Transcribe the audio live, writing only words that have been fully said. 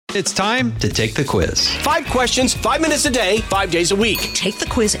It's time to take the quiz. 5 questions, 5 minutes a day, 5 days a week. Take the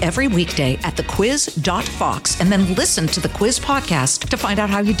quiz every weekday at thequiz.fox and then listen to the quiz podcast to find out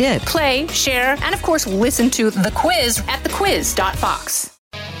how you did. Play, share, and of course, listen to the quiz at thequiz.fox.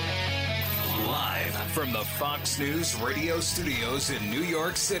 Live from the Fox News radio studios in New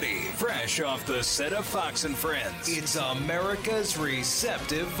York City, fresh off the set of Fox and Friends, it's America's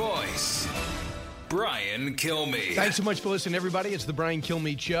receptive voice, Brian Kilmeade. Thanks so much for listening, everybody. It's the Brian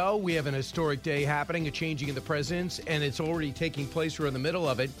Kilmeade Show. We have an historic day happening, a changing of the presidents, and it's already taking place. We're in the middle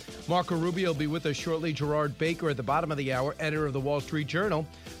of it. Marco Rubio will be with us shortly. Gerard Baker at the bottom of the hour, editor of the Wall Street Journal,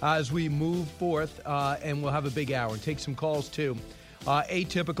 as we move forth, and we'll have a big hour and take some calls, too.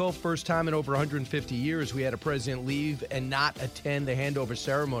 Atypical, first time in over 150 years we had a president leave and not attend the handover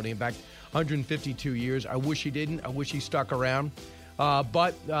ceremony. In fact, 152 years. I wish he didn't. I wish he stuck around.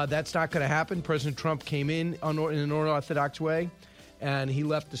 But that's not going to happen. President Trump came in an unorthodox way, and he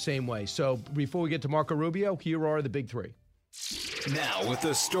left the same way. So before we get to Marco Rubio, here are the big three. Now with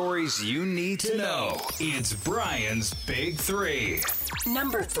the stories you need to know, it's Brian's Big Three.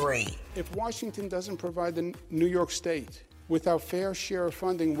 Number 3. If Washington doesn't provide the New York State with our fair share of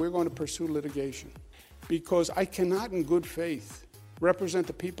funding, we're going to pursue litigation. Because I cannot in good faith represent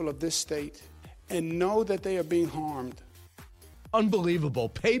the people of this state and know that they are being harmed. Unbelievable.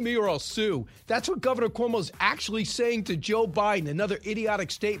 Pay me or I'll sue. That's what Governor Cuomo's actually saying to Joe Biden. Another idiotic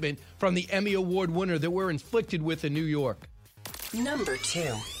statement from the Emmy Award winner that we're inflicted with in New York. Number 2.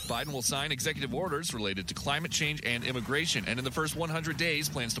 Biden will sign executive orders related to climate change and immigration, and in the first 100 days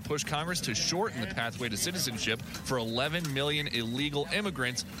plans to push Congress to shorten the pathway to citizenship for 11 million illegal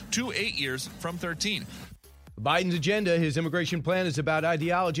immigrants to 8 years from 13. Biden's agenda, his immigration plan, is about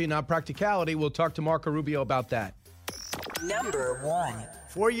ideology, not practicality. We'll talk to Marco Rubio about that. Number 1.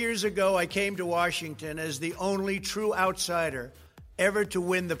 4 years ago, I came to Washington as the only true outsider ever to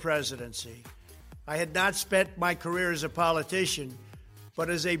win the presidency. I had not spent my career as a politician, but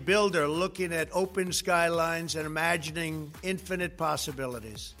as a builder looking at open skylines and imagining infinite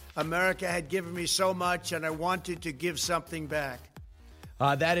possibilities. America had given me so much, and I wanted to give something back.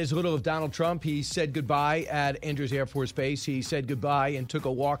 That is a little of Donald Trump. He said goodbye at Andrews Air Force Base. He said goodbye and took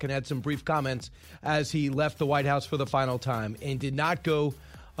a walk and had some brief comments as he left the White House for the final time and did not go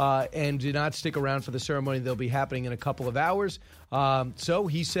and did not stick around for the ceremony that'll be happening in a couple of hours. So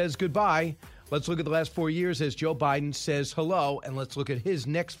he says goodbye. Let's look at the last 4 years as Joe Biden says hello, and let's look at his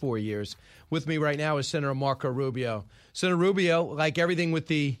next 4 years. With me right now is Senator Marco Rubio. Senator Rubio, like everything with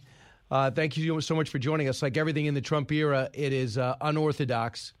the thank you so much for joining us. Like everything in the Trump era, it is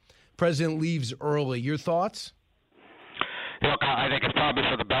unorthodox. President leaves early. Your thoughts? Look, I think it's probably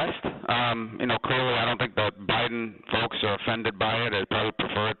for the best. Clearly I don't think the Biden folks are offended by it. They probably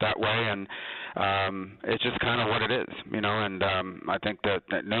prefer it that way. And it's just kind of what it is, And I think that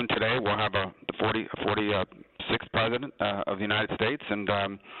at noon today we'll have the 46th president of the United States, and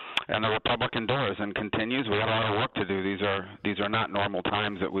the Republic endures and continues. We have a lot of work to do. These are not normal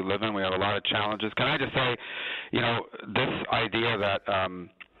times that we live in. We have a lot of challenges. Can I just say, this idea that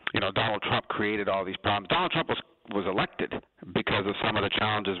Donald Trump created all these problems. Donald Trump was elected because of some of the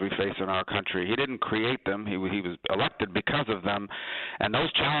challenges we face in our country. He didn't create them. He was elected because of them, and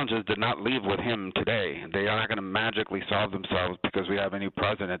those challenges did not leave with him today. They are not going to magically solve themselves because we have a new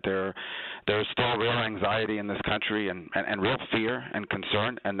president. There's still real anxiety in this country and real fear and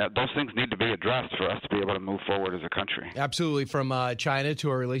concern, and that those things need to be addressed for us to be able to move forward as a country. Absolutely. From China to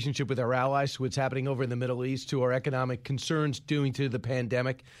our relationship with our allies, to what's happening over in the Middle East, to our economic concerns due to the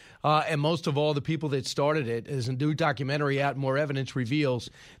pandemic. And most of all, the people that started it, as a new documentary out, More Evidence reveals,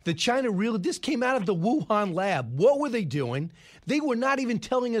 that China this came out of the Wuhan lab. What were they doing? They were not even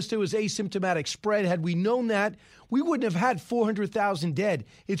telling us there was asymptomatic spread. Had we known that, we wouldn't have had 400,000 dead.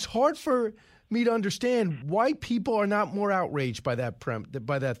 It's hard for me to understand why people are not more outraged by that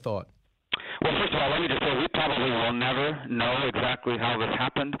thought. Well, first of all, let me just say we probably will never know exactly how this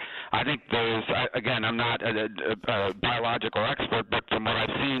happened. I think again, I'm not a biological expert, but from what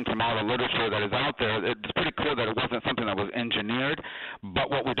I've seen from all the literature that is out there, it's pretty clear that it wasn't something that was engineered. But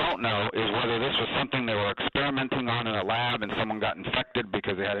what we don't know is whether this was something they were experimenting on in a lab and someone got infected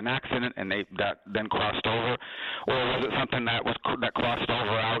because they had an accident and that then crossed over, or was it something that crossed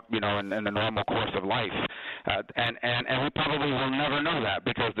over out, in the normal course of life. And we probably will never know that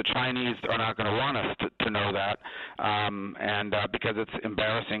because the Chinese are not going to want us to know that, because it's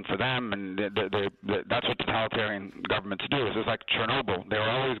embarrassing for them, and that's what totalitarian governments do. It's just like Chernobyl. They're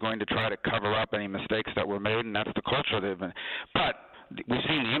always going to try to cover up any mistakes that were made, and that's the culture they've been. But we've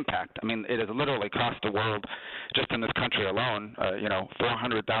seen the impact. I mean, it has literally cost the world, just in this country alone,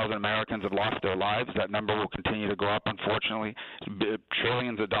 400,000 Americans have lost their lives. That number will continue to go up, unfortunately.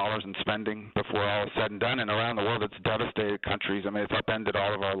 Trillions of dollars in spending before all is said and done. And around the world, it's devastated countries. I mean, it's upended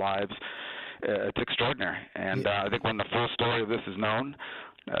all of our lives. It's extraordinary. And I think when the full story of this is known,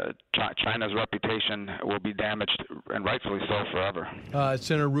 China's reputation will be damaged, and rightfully so, forever.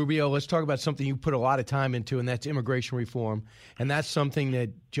 Senator Rubio, let's talk about something you put a lot of time into, and that's immigration reform. And that's something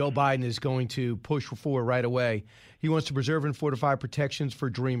that Joe Biden is going to push for right away. He wants to preserve and fortify protections for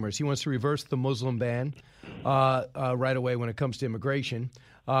dreamers. He wants to reverse the Muslim ban right away when it comes to immigration.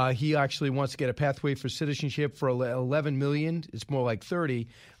 He actually wants to get a pathway for citizenship for 11 million. It's more like 30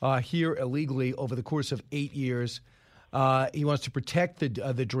 here illegally over the course of 8 years. He wants to protect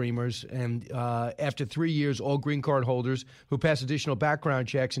the dreamers, and after 3 years, all green card holders who pass additional background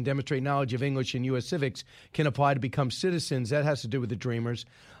checks and demonstrate knowledge of English and U.S. civics can apply to become citizens. That has to do with the dreamers.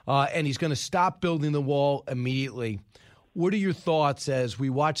 And he's going to stop building the wall immediately. What are your thoughts as we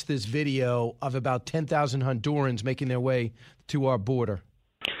watch this video of about 10,000 Hondurans making their way to our border?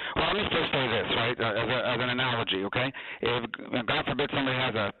 Well, let me first say this, right, as an analogy, okay? If, God forbid, somebody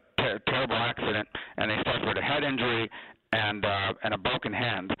has a terrible accident and they suffer a head injury and a broken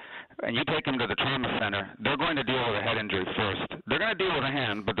hand, and you take them to the trauma center, they're going to deal with a head injury first. They're going to deal with a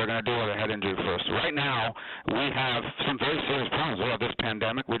hand, but they're going to deal with a head injury first. Right now, we have some very serious problems. We have this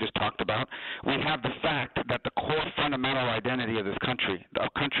pandemic we just talked about. We have the fact that the core fundamental identity of this country,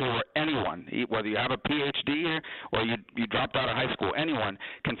 a country where anyone, whether you have a PhD here or you dropped out of high school, anyone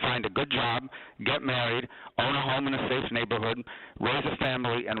can find a good job, get married, own a home in a safe neighborhood, raise a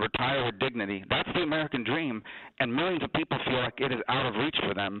family, and retire with dignity. That's the American dream, and millions of people feel like it is out of reach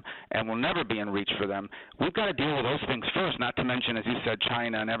for them and will never be in reach for them. We've got to deal with those things first, not to mention, as you said,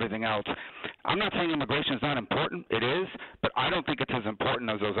 China and everything else. I'm not saying immigration is not important. It is, but I don't think it's as important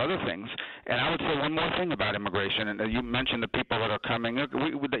as those other things. And I would say one more thing about immigration, and you mentioned the people that are coming. You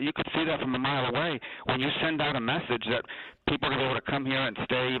could see that from a mile away. When you send out a message that people are going to be able to come here and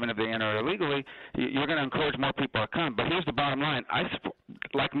stay even if they enter illegally, you're going to encourage more people to come. But here's the bottom line.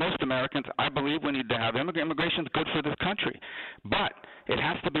 Like most Americans, I believe we need to have immigration is good for this country. But it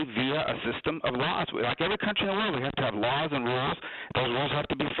has to be via a system of laws. Like every country in the world, we have to have laws and rules. Those rules have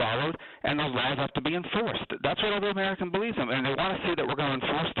to be followed, and those laws have to be enforced. That's what every American believes in. And they want to see that we're going to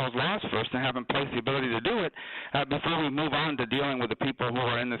enforce those laws first and have in place the ability to do it before we move on to dealing with the people who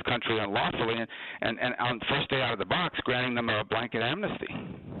are in this country unlawfully and on first day out of the box, granting them a blanket amnesty.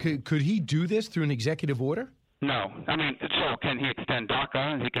 Could he do this through an executive order? No. I mean, so can he extend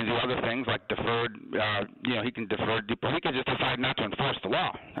DACA? He can do other things like deferred, he can defer, he can just decide not to enforce the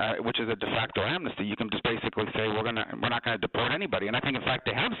law, which is a de facto amnesty. You can just basically say we're not going to deport anybody. And I think, in fact,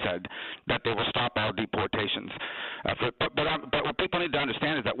 they have said that they will stop all deportations. But what people need to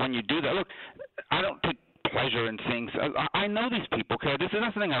understand is that when you do that, look, I don't take pleasure in seeing. I know these people. Okay, this is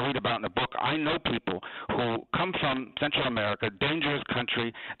not something I read about in the book. I know people who come from Central America, dangerous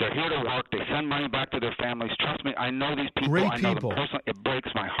country. They're here to work. They send money back to their families. Trust me, I know these people. Great I know people. them personally. It breaks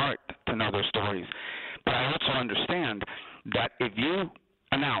my heart to know their stories. But I also understand that if you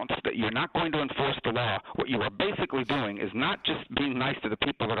announce that you're not going to enforce the law, what you are basically doing is not just being nice to the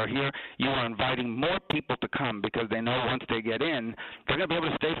people that are here, you are inviting more people to come because they know once they get in, they're going to be able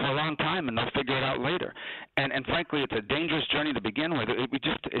to stay for a long time and they'll figure it out later. And frankly, it's a dangerous journey to begin with.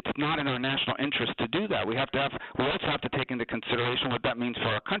 It's not in our national interest to do that. We also have to take into consideration what that means for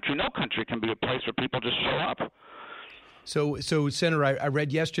our country. No country can be a place where people just show up. So Senator, I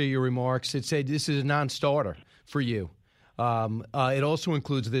read yesterday your remarks. It said this is a non-starter for you. It also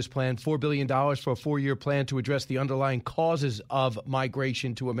includes this plan, $4 billion for a 4-year plan to address the underlying causes of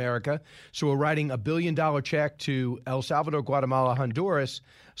migration to America. So we're writing a $1 billion check to El Salvador, Guatemala, Honduras.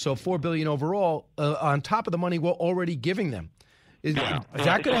 So $4 billion overall on top of the money we're already giving them. Is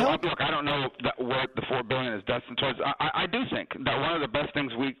that going to help? Look, I don't know what the $4 billion is destined towards. I do think that one of the best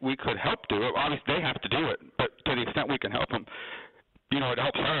things we could help do, obviously they have to do it, but to the extent we can help them, it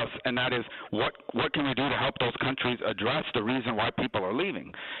helps us, and that is what can we do to help those countries address the reason why people are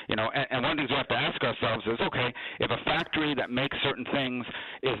leaving? And one of the things we have to ask ourselves is, okay, if a factory that makes certain things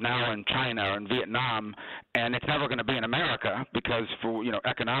is now in China or in Vietnam, and it's never going to be in America because for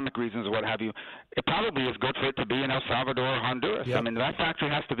economic reasons or what have you, it probably is good for it to be in El Salvador or Honduras. Yep. I mean, that factory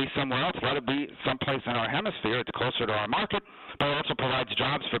has to be somewhere else. Let it be someplace in our hemisphere. It's closer to our market, but it also provides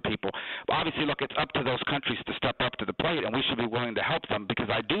jobs for people. But obviously, look, it's up to those countries to step up to the plate, and we should be willing to help help them, because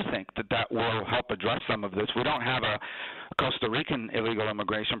I do think that will help address some of this. We don't have a Costa Rican illegal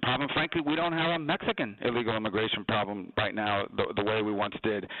immigration problem. Frankly, we don't have a Mexican illegal immigration problem right now the way we once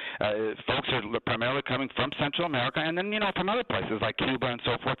did. Folks are primarily coming from Central America, and then, from other places like Cuba and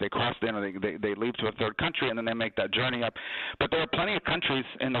so forth. They cross in, or they leave to a third country, and then they make that journey up. But there are plenty of countries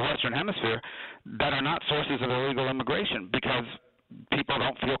in the Western Hemisphere that are not sources of illegal immigration, because people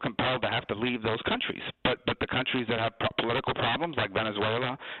don't feel compelled to have to leave those countries. But the countries that have political problems like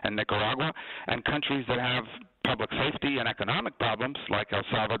Venezuela and Nicaragua, and countries that have public safety and economic problems like El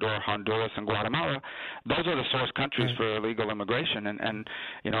Salvador, Honduras, and Guatemala, those are the source countries for illegal immigration. And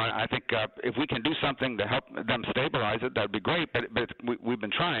I think if we can do something to help them stabilize it, that would be great. But we've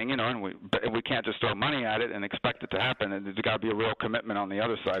been trying, and we can't just throw money at it and expect it to happen. And there's got to be a real commitment on the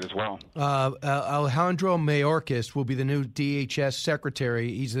other side as well. Alejandro Mayorkas will be the new DHS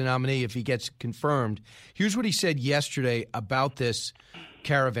secretary. He's the nominee if he gets confirmed. Here's what he said yesterday about this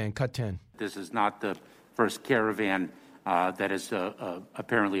caravan. Cut 10. This is not the first caravan that has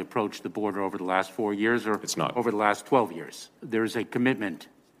apparently approached the border over the last 4 years, or it's not over the last 12 years. There's a commitment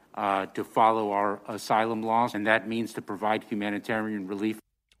to follow our asylum laws, and that means to provide humanitarian relief.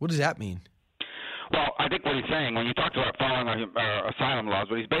 What does that mean? Well, I think what he's saying, when you talk about following our asylum laws,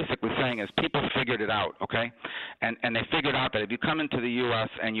 what he's basically saying is people figured it out, okay? And they figured out that if you come into the U.S.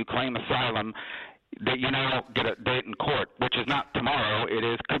 and you claim asylum, that you now get a date in court, which is not tomorrow.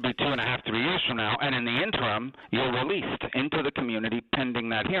 Could be 2.5, 3 years from now. And in the interim, you're released into the community pending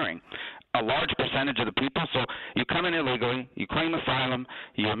that hearing. A large percentage of the people, so you come in illegally, you claim asylum,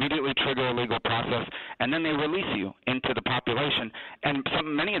 you immediately trigger a legal process, and then they release you into the population. And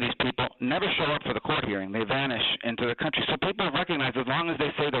many of these people never show up for the court hearing. They vanish into the country. So people recognize as long as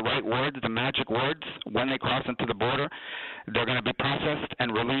they say the right words, the magic words, when they cross into the border, they're going to be processed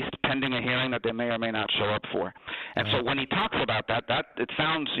and released pending a hearing that they may or may not show up for. And so when he talks about that it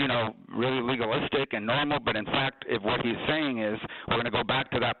sounds, really legalistic and normal, but in fact, if what he's saying is we're going to go back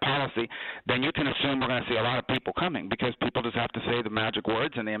to that policy, then you can assume we're going to see a lot of people coming, because people just have to say the magic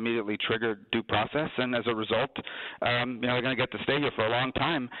words and they immediately trigger due process, and as a result, they're going to get to stay here for a long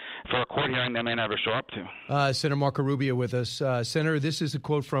time for a court hearing they may never show up to. Senator Marco Rubio with us. Senator, this is a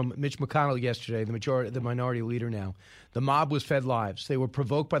quote from Mitch McConnell yesterday, the minority leader now. The mob was fed lives. They were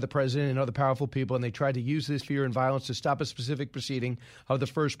provoked by the president and other powerful people, and they tried to use this fear and violence to stop a specific proceeding of the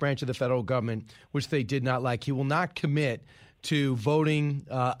first branch of the federal government, which they did not like. He will not commit to voting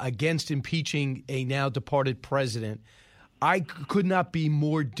against impeaching a now departed president. I could not be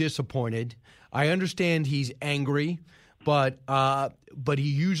more disappointed. I understand he's angry, but he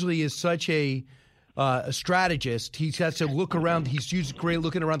usually is such a strategist. He has to look around. He's usually great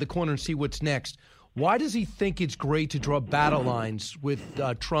looking around the corner and see what's next. Why does he think it's great to draw battle lines with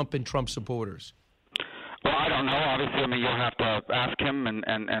Trump and Trump supporters? Well, I don't know. Obviously, you'll have to ask him, and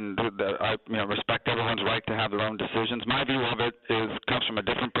I respect everyone's right to have their own decisions. My view of it comes from a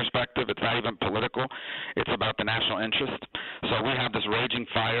different perspective. It's not even political. It's about the national interest. So we have this raging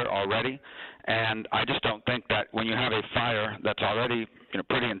fire already, and I just don't think that when you have a fire that's already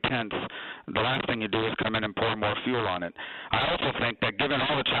pretty intense, the last thing you do is come in and pour more fuel on it. I also think that given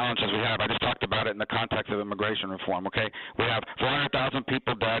all the challenges we have, I just talked about it in the context of immigration reform, okay? We have 400,000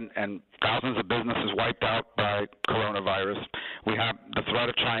 people dead and thousands of businesses wiped out by coronavirus. We have the threat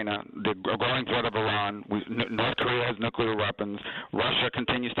of China, the growing threat of Iran. North Korea has nuclear weapons. Russia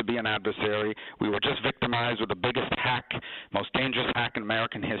continues to be an adversary. We were just victimized with the biggest hack, most dangerous hack in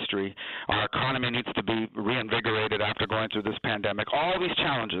American history. Our economy needs to be reinvigorated after going through this pandemic. All these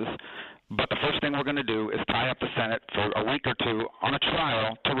challenges, but the first thing we're going to do is tie up the Senate for a week or two on a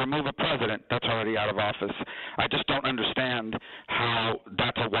trial to remove a president that's already out of office. I just don't understand how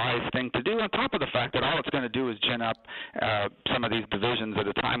that's a wise thing to do, on top of the fact that all it's going to do is gin up some of these divisions at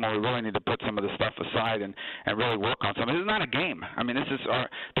a time where we really need to put some of this stuff aside and really work on something. This is not a game. This is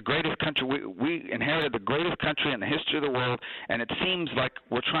the greatest country. We inherited the greatest country in the history of the world, and it seems like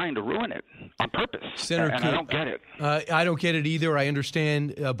we're trying to ruin it on purpose. Senator, and I don't get it. I don't get it either. I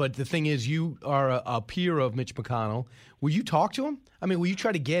understand, but the thing is, you are a peer of Mitch McConnell. Will you talk to him? Will you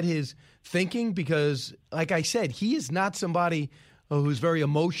try to get his thinking? Because, like I said, he is not somebody who's very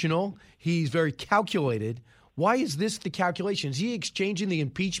emotional. He's very calculated. Why is this the calculation? Is he exchanging the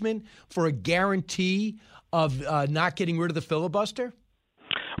impeachment for a guarantee of not getting rid of the filibuster?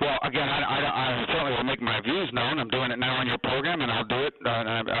 Well, again, I certainly will make my views known. I'm doing it now on your program, and I'll do it.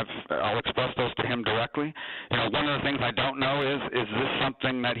 I'll express those to him directly. One of the things I don't know is this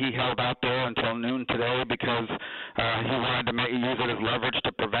something that he held out there until noon today because he wanted to use it as leverage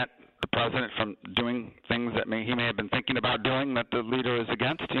to prevent the president from doing things that he may have been thinking about doing that the leader is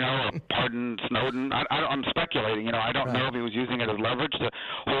against, or pardon Snowden. I'm speculating. I don't know if he was using it as leverage to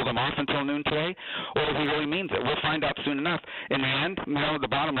hold him off until noon today, or if he really means it. We'll find out soon enough. In the end, the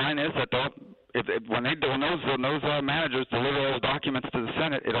bottom line is that when those managers deliver those documents to the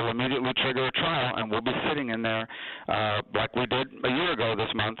Senate, it'll immediately trigger a trial, and we'll be sitting in there like we did a year ago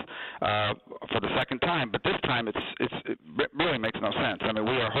this month for the second time. But this time, it really makes no sense. I mean,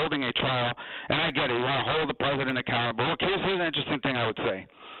 we are holding a trial, and I get it. You want to hold the president accountable. Look, here's an interesting thing I would say.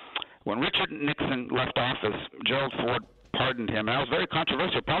 When Richard Nixon left office, Gerald Ford pardoned him, and that was very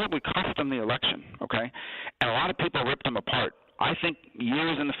controversial. Probably cost him the election. Okay, and a lot of people ripped him apart. I think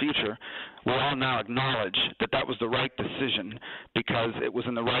years in the future, we'll all now acknowledge that was the right decision because it was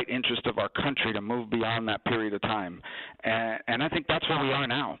in the right interest of our country to move beyond that period of time. And I think that's where we are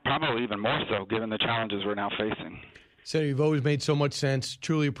now, probably even more so given the challenges we're now facing. Senator, you've always made so much sense.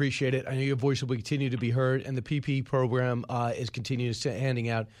 Truly appreciate it. I know your voice will continue to be heard, and the PPP program is continuing to handing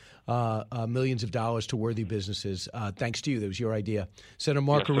out millions of dollars to worthy businesses. Thanks to you. That was your idea. Senator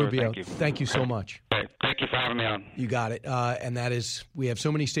Marco Rubio, thank you so much. Thank you for having me on. You got it. And that is, we have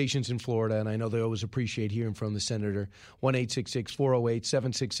so many stations in Florida, and I know they always appreciate hearing from the Senator.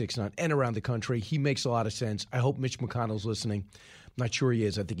 1-866-408-7669 and around the country. He makes a lot of sense. I hope Mitch McConnell's listening. I'm not sure he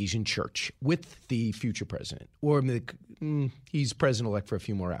is. I think he's in church with the future president. Or he's president-elect for a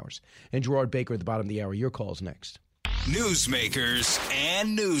few more hours. And Gerard Baker at the bottom of the hour. Your call's next. Newsmakers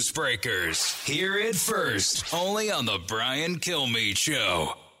and newsbreakers. Hear it first. Only on the Brian Kilmeade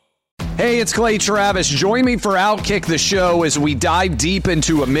Show. Hey, it's Clay Travis. Join me for Outkick the Show as we dive deep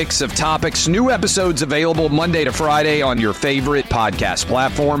into a mix of topics. New episodes available Monday to Friday on your favorite podcast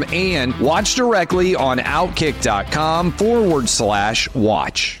platform and watch directly on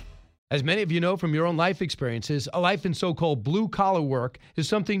Outkick.com/watch. As many of you know from your own life experiences, a life in so-called blue-collar work is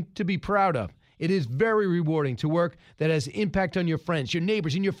something to be proud of. It is very rewarding to work that has impact on your friends, your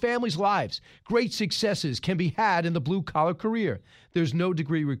neighbors, and your family's lives. Great successes can be had in the blue-collar career. There's no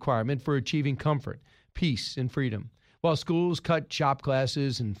degree requirement for achieving comfort, peace, and freedom. While schools cut shop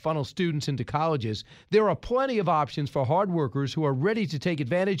classes and funnel students into colleges, there are plenty of options for hard workers who are ready to take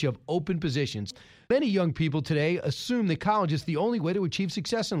advantage of open positions. Many young people today assume that college is the only way to achieve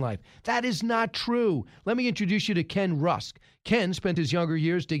success in life. That is not true. Let me introduce you to Ken Rusk. Ken spent his younger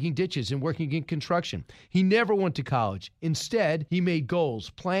years digging ditches and working in construction. He never went to college. Instead, he made goals,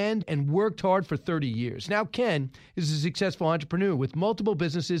 planned, and worked hard for 30 years. Now, Ken is a successful entrepreneur with multiple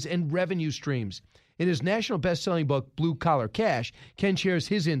businesses and revenue streams. In his national best-selling book, Blue Collar Cash, Ken shares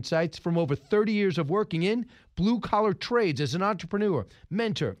his insights from over 30 years of working in blue-collar trades as an entrepreneur,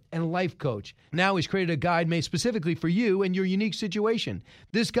 mentor, and life coach. Now he's created a guide made specifically for you and your unique situation.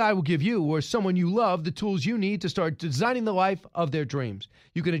 This guide will give you or someone you love the tools you need to start designing the life of their dreams.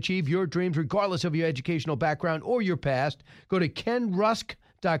 You can achieve your dreams regardless of your educational background or your past. Go to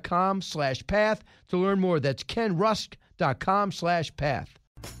kenrusk.com/path to learn more. That's kenrusk.com/path.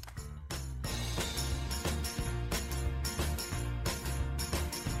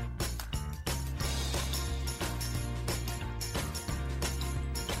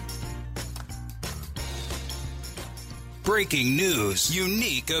 Breaking news,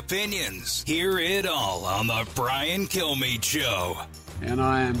 unique opinions. Hear it all on the Brian Kilmeade Show. And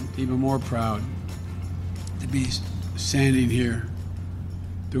I am even more proud to be standing here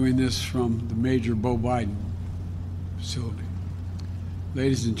doing this from the Major Beau Biden facility.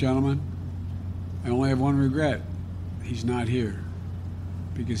 Ladies and gentlemen, I only have one regret. He's not here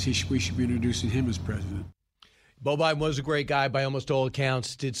because we should be introducing him as president. Beau Biden was a great guy by almost all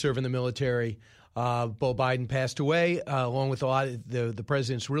accounts, did serve in the military. Beau Biden passed away, along with a lot of the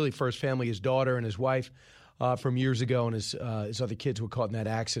president's really first family, his daughter and his wife from years ago, and his other kids were caught in that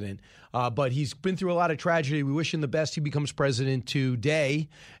accident. But he's been through a lot of tragedy. We wish him the best. He becomes president today,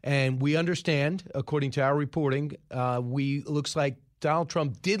 and we understand, according to our reporting, looks like Donald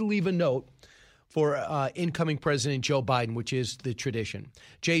Trump did leave a note for incoming President Joe Biden, which is the tradition.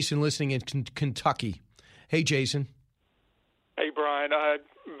 Jason, listening in Kentucky. Hey, Jason. Hey, Brian. I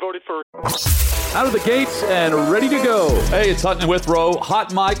voted for... Out of the gates and ready to go. Hey, it's Hutton Withrow.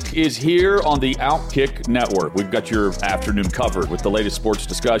 Hot Mike is here on the Outkick Network. We've got your afternoon covered with the latest sports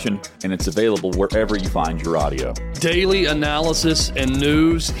discussion, and it's available wherever you find your audio. Daily analysis and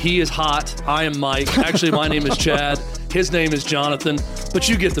news. He is hot. I am Mike. Actually, my name is Chad. His name is Jonathan, but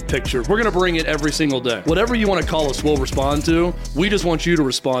you get the picture. We're going to bring it every single day. Whatever you want to call us, we'll respond to. We just want you to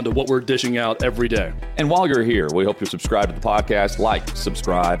respond to what we're dishing out every day. And while you're here, we hope you subscribe to the podcast, like,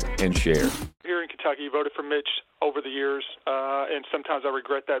 subscribe, and share. Here in Kentucky, voted for Mitch over the years, and sometimes I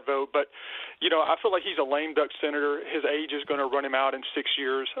regret that vote. But, I feel like he's a lame duck senator. His age is going to run him out in 6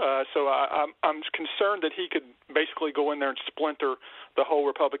 years. So I'm concerned that he could basically go in there and splinter the whole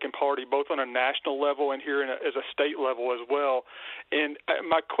Republican Party, both on a national level and here as a state level as well. And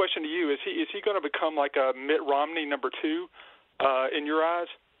my question to you is he going to become like a Mitt Romney number 2 in your eyes?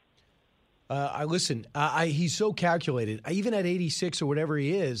 Listen, he's so calculated. Even at 86 or whatever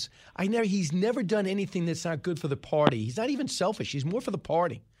he is, he's never done anything that's not good for the party. He's not even selfish. He's more for the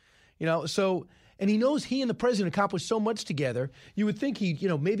party, So, and he knows he and the president accomplished so much together. You would think he,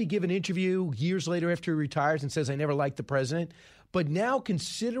 maybe give an interview years later after he retires and says, "I never liked the president." But now,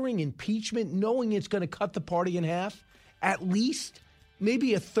 considering impeachment, knowing it's going to cut the party in half, at least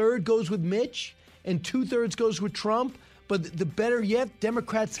maybe a third goes with Mitch and 2/3 goes with Trump. But the better yet,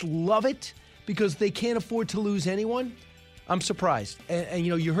 Democrats love it because they can't afford to lose anyone. I'm surprised. And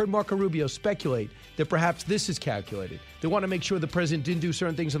you heard Marco Rubio speculate that perhaps this is calculated. They want to make sure the president didn't do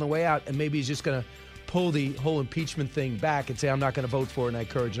certain things on the way out, and maybe he's just going to pull the whole impeachment thing back and say, "I'm not going to vote for it, and I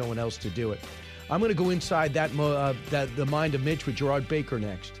encourage no one else to do it." I'm going to go inside the mind of Mitch with Gerard Baker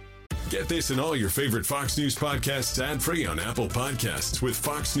next. Get this and all your favorite Fox News podcasts ad-free on Apple Podcasts with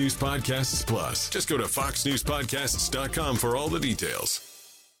Fox News Podcasts Plus. Just go to foxnewspodcasts.com for all the details.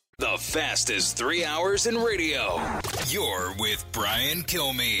 The fastest 3 hours in radio. You're with Brian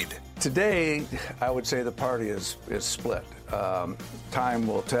Kilmeade. Today, I would say the party is split. Time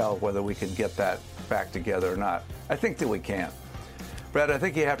will tell whether we can get that back together or not. I think that we can. Brett, I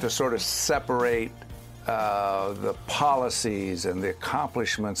think you have to sort of separate the policies and the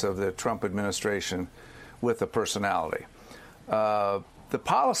accomplishments of the Trump administration with the personality. The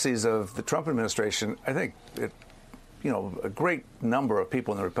policies of the Trump administration, I think, a great number of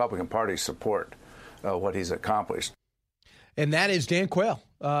people in the Republican Party support what he's accomplished. And that is Dan Quayle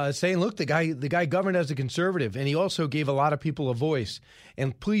saying, look, the guy governed as a conservative, and he also gave a lot of people a voice.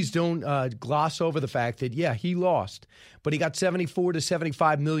 And please don't gloss over the fact that, yeah, he lost, but he got 74 to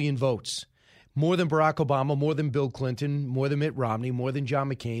 75 million votes. More than Barack Obama, more than Bill Clinton, more than Mitt Romney, more than John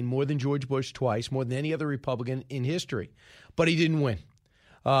McCain, more than George Bush twice, more than any other Republican in history. But he didn't win.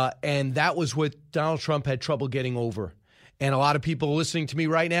 And that was what Donald Trump had trouble getting over. And a lot of people listening to me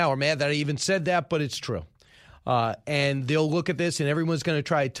right now are mad that I even said that, but it's true. And they'll look at this, and everyone's going to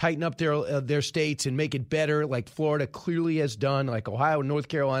try to tighten up their states and make it better, like Florida clearly has done, like Ohio and North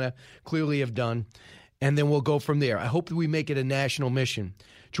Carolina clearly have done. And then we'll go from there. I hope that we make it a national mission.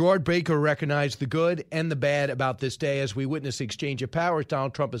 Gerard Baker recognized the good and the bad about this day as we witness the exchange of powers.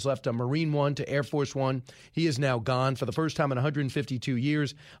 Donald Trump has left a Marine One to Air Force One. He is now gone. For the first time in 152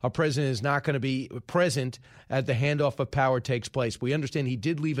 years, a president is not going to be present as the handoff of power takes place. We understand he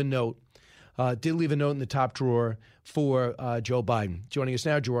did leave a note in the top drawer for Joe Biden. Joining us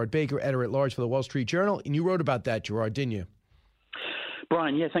now, Gerard Baker, editor-at-large for the Wall Street Journal. And you wrote about that, Gerard, didn't you?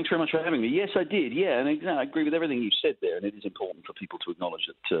 Brian, yeah, thanks very much for having me. Yes, I did. Yeah, and I agree with everything you said there. And it is important for people to acknowledge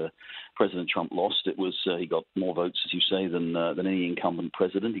that President Trump lost. It was he got more votes, as you say, than any incumbent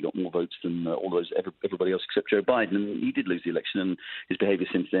president. He got more votes than everybody else except Joe Biden. And he did lose the election, and his behavior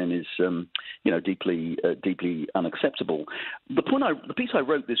since then is deeply unacceptable. The piece I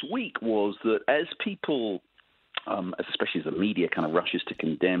wrote this week was that as people, especially as the media kind of rushes to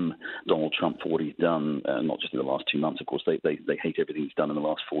condemn Donald Trump for what he's done, not just in the last 2 months, of course, they hate everything he's done in the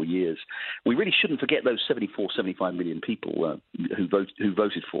last 4 years. We really shouldn't forget those 75 million people who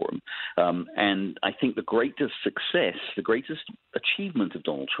voted for him. And I think the greatest success, the greatest achievement of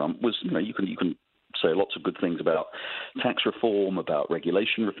Donald Trump was, you can say lots of good things about tax reform, about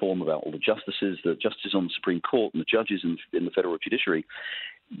regulation reform, about all the justices on the Supreme Court and the judges in the federal judiciary.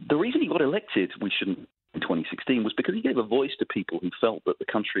 The reason he got elected, in 2016 was because he gave a voice to people who felt that the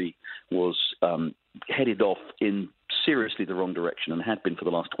country was headed off in seriously the wrong direction and had been for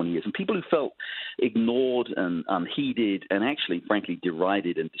the last 20 years. And people who felt ignored and unheeded and actually, frankly,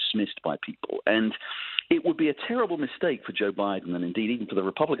 derided and dismissed by people. And it would be a terrible mistake for Joe Biden and indeed even for the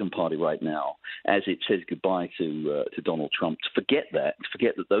Republican Party right now, as it says goodbye to Donald Trump, to forget that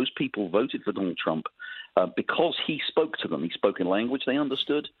those people voted for Donald Trump because he spoke to them. He spoke in language they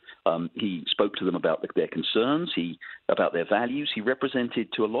understood. He spoke to them about their concerns, about their values. He represented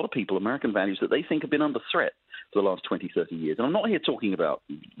to a lot of people American values that they think have been under threat for the last 20, 30 years. And I'm not here talking about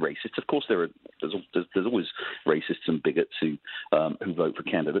racists. Of course, there's always racists and bigots who vote for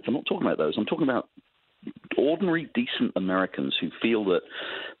candidates. I'm not talking about those. I'm talking about ordinary, decent Americans who feel that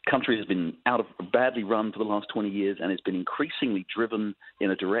country has been badly run for the last 20 years and has been increasingly driven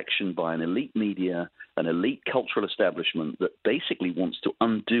in a direction by an elite media, an elite cultural establishment that basically wants to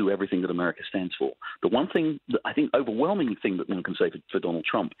undo everything that America stands for. The one thing that I think overwhelming thing that one can say for Donald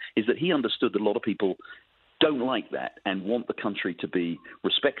Trump is that he understood that a lot of people don't like that and want the country to be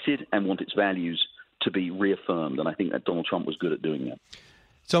respected and want its values to be reaffirmed. And I think that Donald Trump was good at doing that.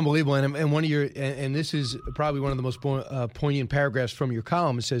 It's unbelievable, and one of your and this is probably one of the most poignant paragraphs from your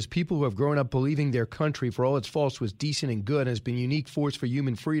column. It says, "People who have grown up believing their country, for all its faults, was decent and good, and has been a unique force for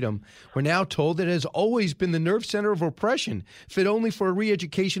human freedom, were now told that it has always been the nerve center of oppression, fit only for a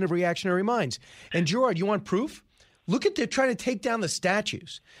re-education of reactionary minds." And Gerard, you want proof? Look at, they're trying to take down the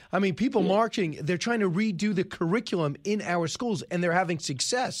statues. I mean, people marching, they're trying to redo the curriculum in our schools, and they're having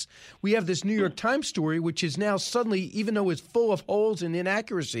success. We have this New York Times story, which is now suddenly, even though it's full of holes and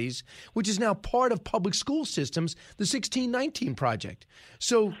inaccuracies, which is now part of public school systems, the 1619 Project.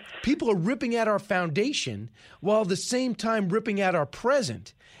 So people are ripping at our foundation while at the same time ripping at our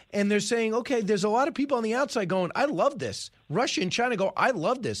present. And they're saying, okay, there's a lot of people on the outside going, I love this. Russia and China go, I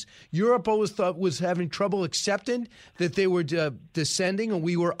love this. Europe always thought was having trouble accepting that they were descending and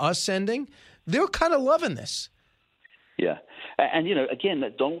we were ascending. They're kind of loving this. Yeah. And, you know, again,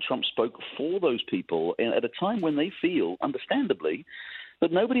 that Donald Trump spoke for those people at a time when they feel, understandably,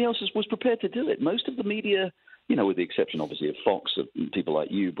 that nobody else was prepared to do it. Most of the media, you know, with the exception, obviously, of Fox, of people like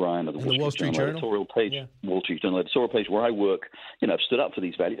you, Brian, of the Wall Street Journal editorial page, Wall Street Journal editorial page where I work, you know, have stood up for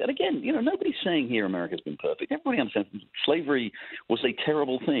these values. And again, you know, nobody's saying here America's been perfect. Everybody understands slavery was a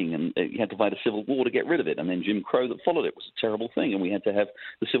terrible thing, and you had to fight a civil war to get rid of it. And then Jim Crow that followed it was a terrible thing, and we had to have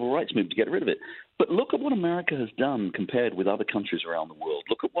the civil rights movement to get rid of it. But look at what America has done compared with other countries around the world.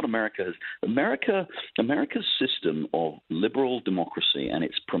 Look at what America has. America's system of liberal democracy and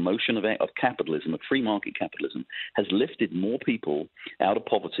its promotion of capitalism, of free market capitalism, has lifted more people out of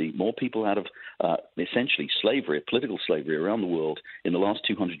poverty, more people out of essentially slavery, political slavery around the world in the last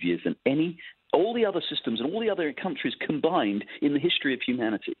 200 years than all the other systems and all the other countries combined in the history of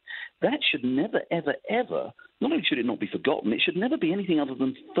humanity. That should never, ever, ever, not only should it not be forgotten, it should never be anything other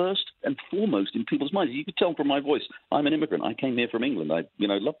than first and foremost in people's minds. You could tell from my voice, I'm an immigrant. I came here from England. I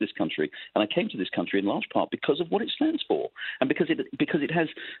love this country. And I came to this country in large part because of what it stands for. And because it has,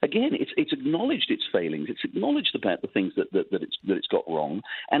 again, it's acknowledged its failings. It's acknowledged about the things that it's got wrong.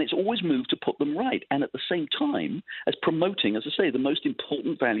 And it's always moved to put them right. And at the same time, as promoting, as I say, the most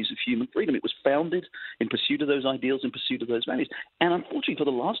important values of human freedom. It was founded in pursuit of those ideals, in pursuit of those values. And unfortunately, for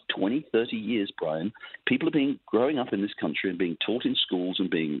the last 20, 30 years, Brian, people have been growing up in this country and being taught in schools and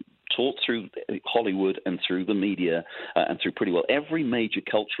being taught through Hollywood and through the media and through pretty well every major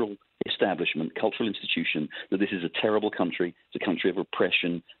cultural establishment, cultural institution, that this is a terrible country. It's a country of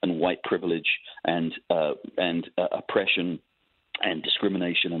oppression and white privilege and oppression and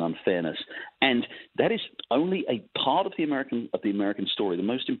discrimination and unfairness. And that is only a part of the American story. The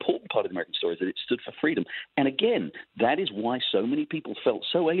most important part of the American story is that it stood for freedom. And again, that is why so many people felt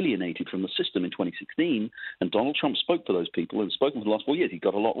so alienated from the system in 2016. And Donald Trump spoke for those people and spoken for the last 4 years. He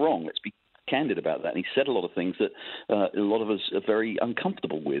got a lot wrong. Let's be candid about that. And he said a lot of things that a lot of us are very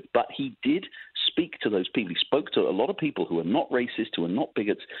uncomfortable with. But he did speak to those people. He spoke to a lot of people who are not racist, who are not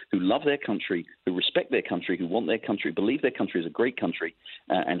bigots, who love their country, who respect their country, who want their country, believe their country is a great country.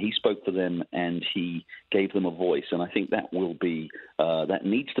 And he spoke for them and he gave them a voice. And I think that will be that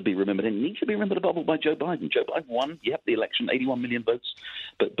needs to be remembered. And it needs to be remembered above all by Joe Biden. Joe Biden won, the election, 81 million votes.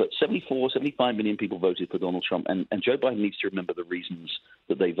 But 75 million people voted for Donald Trump. And Joe Biden needs to remember the reasons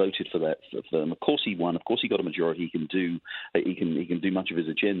that they voted for that. Of course he won. Of course he got a majority. He can do much of his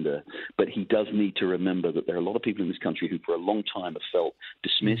agenda. But he does need to remember that there are a lot of people in this country who for a long time have felt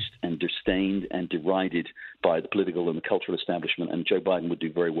dismissed and disdained and derided by the political and the cultural establishment. And Joe Biden would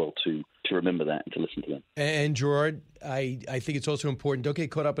do very well to remember that and to listen to them. And Gerard, I think it's also important, don't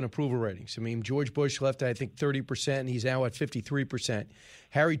get caught up in approval ratings. I mean, George Bush left at, I think, 30%, and he's now at 53%.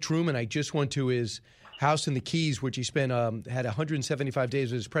 Harry Truman, I just went to his house in the Keys, which he spent had 175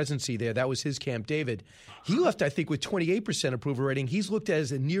 days of his presidency there. That was his Camp David. He left, I think, with 28% approval rating. He's looked at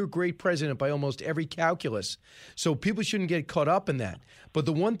as a near great president by almost every calculus. So people shouldn't get caught up in that. But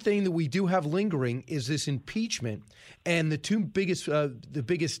the one thing that we do have lingering is this impeachment. And the two biggest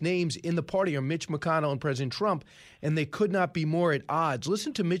names in the party are Mitch McConnell and President Trump, and they could not be more at odds.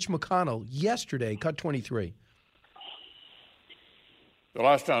 Listen to Mitch McConnell yesterday, cut 23. The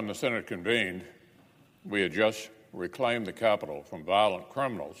last time the Senate convened, we had just reclaimed the Capitol from violent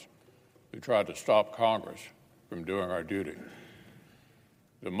criminals who tried to stop Congress from doing our duty.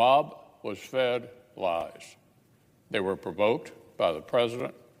 The mob was fed lies. They were provoked by the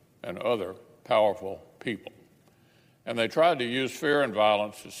president and other powerful people. And they tried to use fear and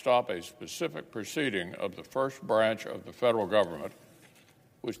violence to stop a specific proceeding of the first branch of the federal government,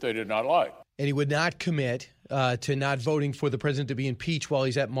 which they did not like. And he would not commit to not voting for the president to be impeached while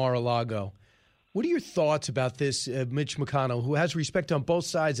he's at Mar-a-Lago. What are your thoughts about this, Mitch McConnell, who has respect on both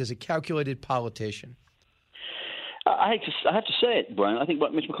sides as a calculated politician? I have to say it, Brian. I think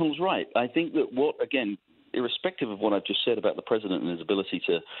Mitch McConnell's right. I think that irrespective of what I've just said about the president and his ability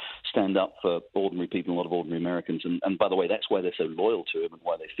to stand up for ordinary people, a lot of ordinary Americans, and by the way, that's why they're so loyal to him and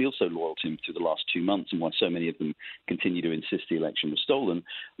why they feel so loyal to him through the last 2 months and why so many of them continue to insist the election was stolen.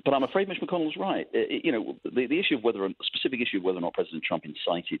 But I'm afraid Mitch McConnell's right. The issue of the specific issue of whether or not President Trump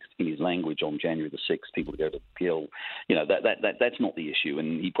incited in his language on January the 6th people to go to kill, that's not the issue,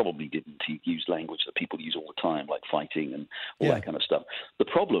 and he probably didn't. He used language that people use all the time, like fighting and all that kind of stuff. The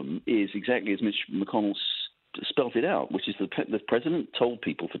problem is exactly as Mitch McConnell spelt it out, which is the president told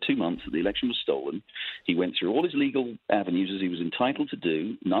people for 2 months that the election was stolen. He went through all his legal avenues as he was entitled to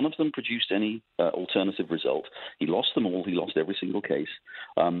do. None of them produced any alternative result. He lost them all. He lost every single case.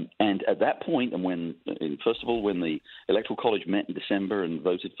 And at that point, and first of all, when the Electoral College met in December and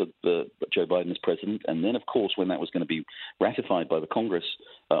voted for Joe Biden as president, and then, of course, when that was going to be ratified by the Congress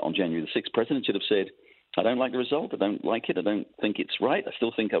on January the 6th, President should have said, I don't like the result. I don't like it. I don't think it's right. I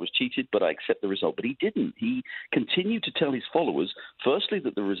still think I was cheated, but I accept the result. But he didn't. He continued to tell his followers, firstly,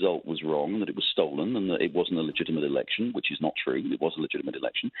 that the result was wrong, that it was stolen, and that it wasn't a legitimate election, which is not true. It was a legitimate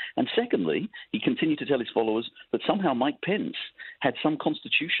election. And secondly, he continued to tell his followers that somehow Mike Pence had some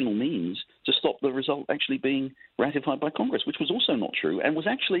constitutional means to stop the result actually being ratified by Congress, which was also not true, and was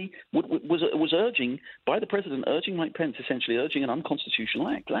actually was urging by the president, urging Mike Pence, essentially urging an unconstitutional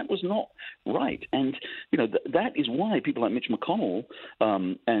act. That was not right. And that is why people like Mitch McConnell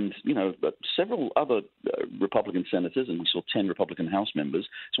and several other Republican senators, and we saw 10 Republican House members,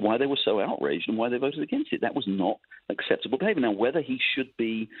 it's why they were so outraged and why they voted against it. That was not acceptable behavior. Now, whether he should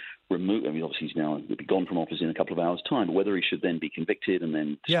be removed, I mean, obviously he'll be gone from office in a couple of hours' time, but whether he should then be convicted and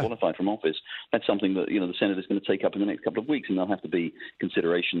then disqualified from office, that's something that the Senate is going to take up in the next couple of weeks, and there'll have to be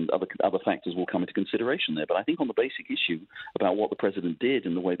consideration. Other factors will come into consideration there. But I think on the basic issue about what the president did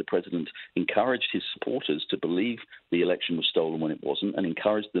and the way the president encouraged his supporters to believe the election was stolen when it wasn't, and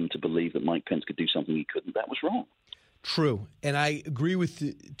encouraged them to believe that Mike Pence could do something he couldn't, that was wrong. True. And I agree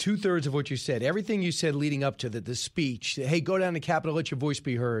with two-thirds of what you said. Everything you said leading up to the speech, hey, go down to Capitol, let your voice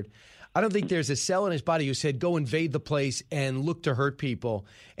be heard. I don't think there's a cell in his body who said go invade the place and look to hurt people.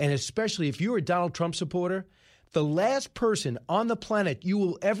 And especially if you're a Donald Trump supporter, the last person on the planet you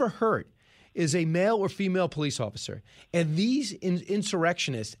will ever hurt is a male or female police officer. And these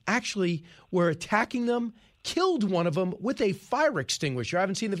insurrectionists actually were attacking them, killed one of them with a fire extinguisher. I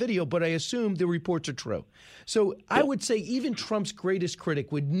haven't seen the video, but I assume the reports are true. So I would say even Trump's greatest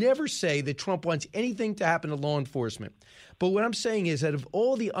critic would never say that Trump wants anything to happen to law enforcement. But what I'm saying is that of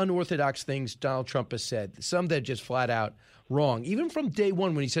all the unorthodox things Donald Trump has said, some that are just flat out wrong, even from day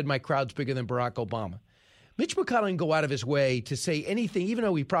one when he said my crowd's bigger than Barack Obama, Mitch McConnell didn't go out of his way to say anything, even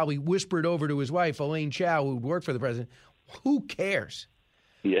though he probably whispered over to his wife, Elaine Chao, who worked for the president. Who cares?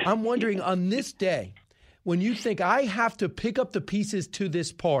 Yeah. I'm wondering on this day, when you think I have to pick up the pieces to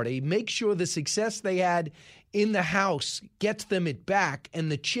this party, make sure the success they had in the House gets them it back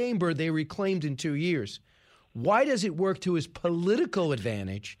and the chamber they reclaimed in 2 years, why does it work to his political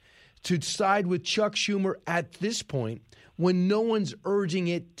advantage to side with Chuck Schumer at this point when no one's urging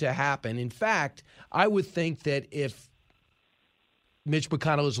it to happen? In fact, I would think that if Mitch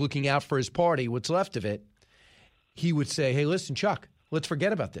McConnell is looking out for his party, what's left of it, he would say, hey, listen, Chuck, let's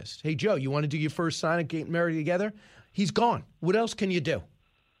forget about this. Hey, Joe, you want to do your first sign and get married together? He's gone. What else can you do?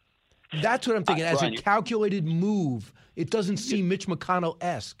 That's what I'm thinking. As Brian, a calculated move, it doesn't seem Mitch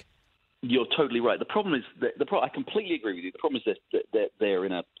McConnell-esque. You're totally right. The problem is I completely agree with you. The problem is that they're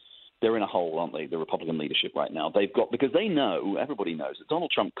in a hole, aren't they? The Republican leadership right now. Because they know, everybody knows that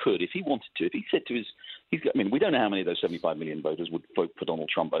Donald Trump could, if he wanted to, if he said to we don't know how many of those 75 million voters would vote for Donald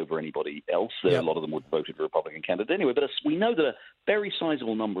Trump over anybody else. A lot of them would vote for a Republican candidate anyway. But we know that a very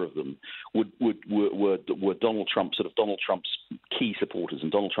sizable number of them were Donald Trump's key supporters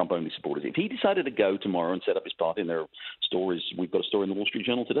and Donald Trump only supporters. If he decided to go tomorrow and set up his party, and there are stories, we've got a story in the Wall Street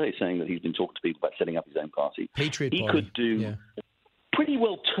Journal today saying that he's been talking to people about setting up his own party. Patriot Party. He could do pretty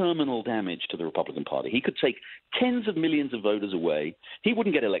well terminal damage to the Republican Party. He could take tens of millions of voters away. He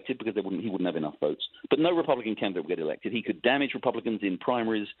wouldn't get elected because he wouldn't have enough votes. But no Republican candidate would get elected. He could damage Republicans in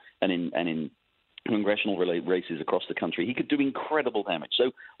primaries and in congressional races across the country. He could do incredible damage.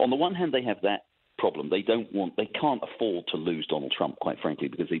 So on the one hand, they have that problem. They can't afford to lose Donald Trump, quite frankly,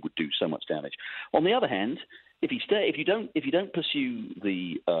 because he would do so much damage. On the other hand, if you don't pursue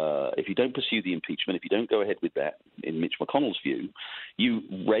the impeachment, if you don't go ahead with that, in Mitch McConnell's view, you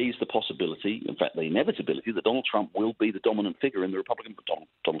raise the possibility, in fact, the inevitability, that Donald Trump will be the dominant figure in the Republican.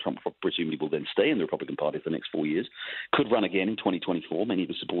 Donald Trump presumably will then stay in the Republican Party for the next 4 years, could run again in 2024. Many of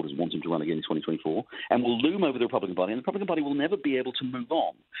his supporters want him to run again in 2024, and will loom over the Republican Party. And the Republican Party will never be able to move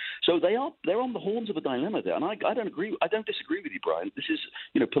on So they're on the horns of a dilemma there, and I don't disagree with you, Brian. This is,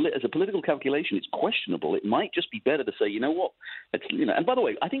 as a political calculation, it's questionable. It might just be better to say, you know what, and by the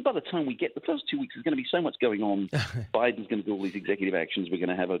way, I think by the time we get the first 2 weeks, there's going to be so much going on. Biden's going to do all these executive actions. We're going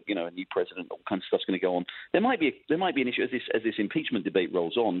to have a new president. All kinds of stuff's going to go on. There might be an issue as this impeachment debate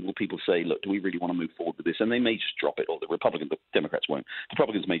rolls on. Will people say, look, do we really want to move forward with this? And they may just drop it, or the Democrats won't. The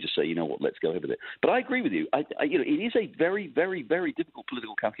Republicans may just say, you know what, let's go over with it. But I agree with you. It is a very, very, very difficult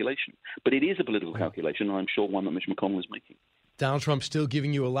political calculation. But it is a political calculation, and I'm sure one that Mitch McConnell is making. Donald Trump still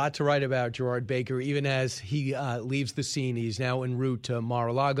giving you a lot to write about, Gerard Baker, even as he leaves the scene. He's now en route to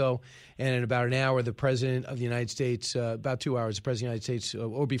Mar-a-Lago, and in about an hour, the President of the United States, about 2 hours, the President of the United States,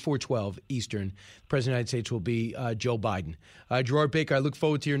 or before 12 Eastern, the President of the United States will be Joe Biden. Gerard Baker, I look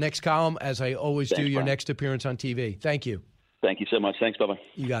forward to your next column, as I always do, your next appearance on TV. Thank you. Thank you so much. Thanks, bye-bye.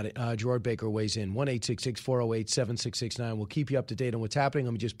 You got it. Gerard Baker weighs in. 1-866-408-7669. We'll keep you up to date on what's happening.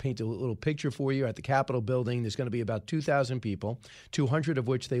 Let me just paint a little picture for you. At the Capitol building, there's going to be about 2,000 people, 200 of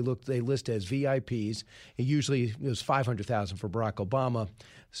which they list as VIPs. Usually it was 500,000 for Barack Obama,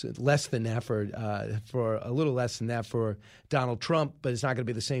 so less than that for a little less than that for Donald Trump, but it's not going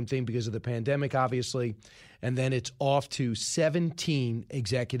to be the same thing because of the pandemic, obviously. And then it's off to 17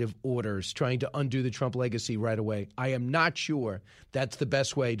 executive orders trying to undo the Trump legacy right away. I am not sure that's the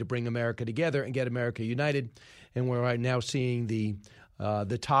best way to bring America together and get America united. And we're right now seeing the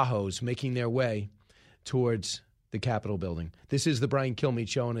Tahoes making their way towards the Capitol building. This is the Brian Kilmeade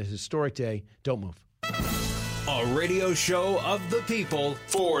Show on a historic day. Don't move. A radio show of the people,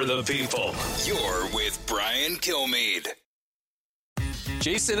 for the people. You're with Brian Kilmeade.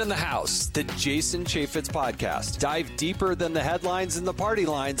 Jason in the House, the Jason Chaffetz Podcast. Dive deeper than the headlines and the party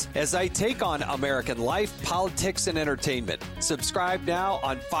lines as I take on American life, politics, and entertainment. Subscribe now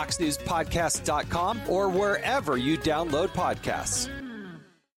on FoxNewsPodcast.com or wherever you download podcasts.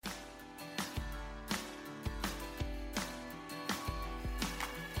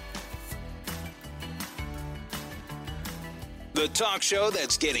 The talk show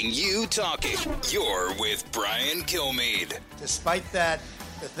that's getting you talking. You're with Brian Kilmeade. Despite that,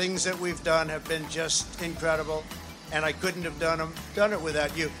 the things that we've done have been just incredible, and I couldn't have done it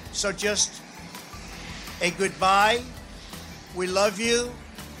without you. So just a goodbye. We love you.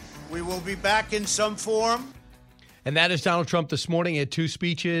 We will be back in some form. And that is Donald Trump this morning. He had two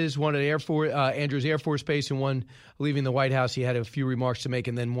speeches, one at Andrews Air Force Base and one leaving the White House. He had a few remarks to make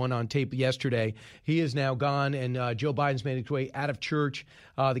and then one on tape yesterday. He is now gone, and Joe Biden's made his way out of church.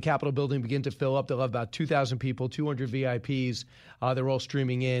 The Capitol building begin to fill up. They'll have about 2,000 people, 200 VIPs. They're all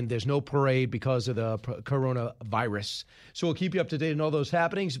streaming in. There's no parade because of the coronavirus. So we'll keep you up to date on all those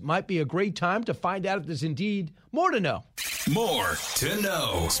happenings. Might be a great time to find out if there's indeed more to know. More to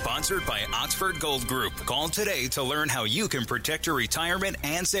know. Sponsored by Oxford Gold Group. Call today to learn how you can protect your retirement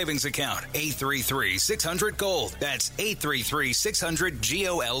and savings account. 833-600-GOLD. That's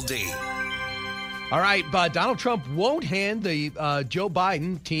 833-600-GOLD. All right, but Donald Trump won't hand the Joe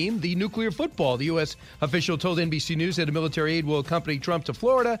Biden team the nuclear football. The U.S. official told NBC News that a military aide will accompany Trump to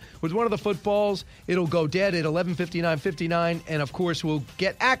Florida with one of the footballs. It'll go dead at 11:59:59, and of course will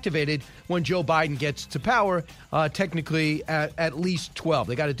get activated when Joe Biden gets to power, technically at least 12.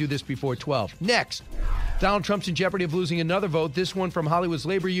 They got to do this before 12. Next, Donald Trump's in jeopardy of losing another vote, this one from Hollywood's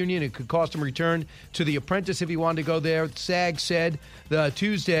labor union. It could cost him return to The Apprentice if he wanted to go there. SAG said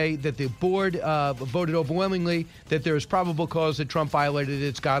Tuesday that the board voted overwhelmingly that there is probable cause that Trump violated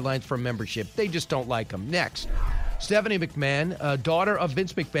its guidelines for membership. They just don't like him. Next, Stephanie McMahon, daughter of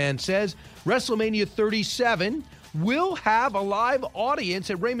Vince McMahon, says WrestleMania 37 will have a live audience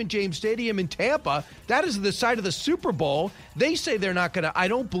at Raymond James Stadium in Tampa. That is the site of the Super Bowl. They say they're not going to, I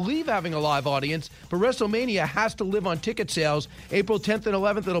don't believe having a live audience, but WrestleMania has to live on ticket sales. April 10th and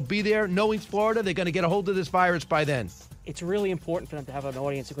 11th, it'll be there. Knowing Florida, they're going to get a hold of this virus by then. It's really important for them to have an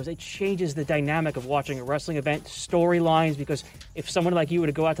audience because it changes the dynamic of watching a wrestling event, storylines, because if someone like you were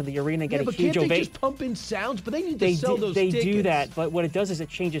to go out to the arena and get a huge ovation... Can't they just pump in sounds? But they need to sell those tickets. They do that, but what it does is it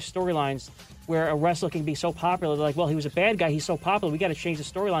changes storylines where a wrestler can be so popular. They're like, well, he was a bad guy, he's so popular, we got to change the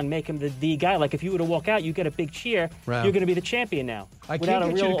storyline, make him the guy. Like if you were to walk out, you get a big cheer, You're going to be the champion now. I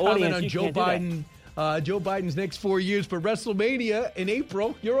can't get you to comment on Joe Biden, Joe Biden's next 4 years, but WrestleMania in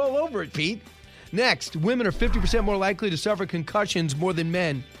April, you're all over it, Pete. Next, women are 50% more likely to suffer concussions more than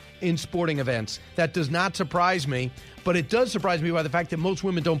men in sporting events. That does not surprise me, but it does surprise me by the fact that most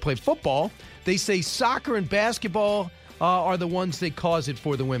women don't play football. They say soccer and basketball are the ones that cause it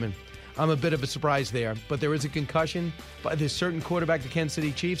for the women. I'm a bit of a surprise there, but there is a concussion by this certain quarterback, the Kansas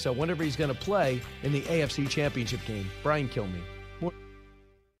City Chiefs. I wonder if he's going to play in the AFC Championship game. Brian Kilmeade.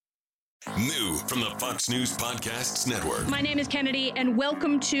 New from the Fox News Podcasts Network. My name is Kennedy, and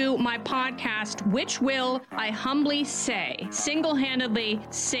welcome to my podcast, which will, I humbly say, single-handedly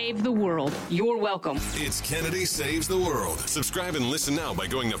save the world. You're welcome. It's Kennedy Saves the World. Subscribe and listen now by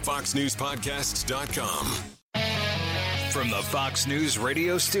going to foxnewspodcasts.com. From the Fox News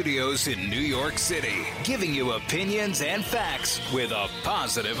radio studios in New York City, giving you opinions and facts with a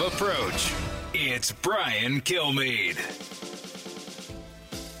positive approach. It's Brian Kilmeade.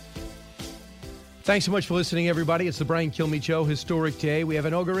 Thanks so much for listening, everybody. It's the Brian Kilmeade Show. Historic day. We have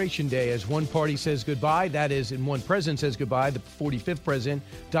Inauguration Day as one party says goodbye. That is, and one president says goodbye. The 45th president,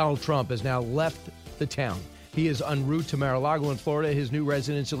 Donald Trump, has now left the town. He is en route to Mar-a-Lago in Florida, his new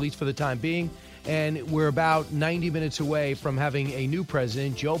residence, at least for the time being. And we're about 90 minutes away from having a new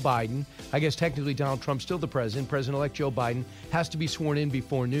president, Joe Biden. I guess technically Donald Trump's still the president. President-elect Joe Biden has to be sworn in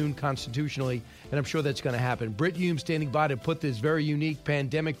before noon constitutionally, and I'm sure that's going to happen. Brit Hume standing by to put this very unique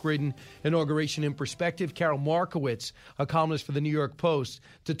pandemic-ridden inauguration in perspective. Carol Markowitz, a columnist for the New York Post,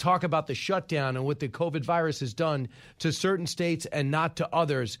 to talk about the shutdown and what the COVID virus has done to certain states and not to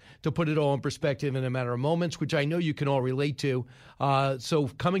others, to put it all in perspective in a matter of moments, which I know you can all relate to. So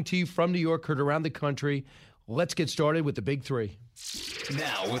coming to you from New York, heard around the country, let's get started with the big three.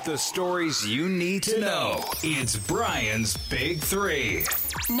 Now with the stories you need to know, it's Brian's Big Three.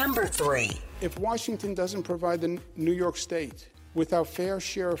 Number 3. If Washington doesn't provide the New York State with our fair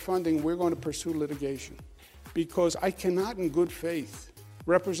share of funding, we're going to pursue litigation. Because I cannot in good faith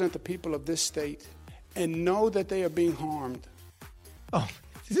represent the people of this state and know that they are being harmed. Oh,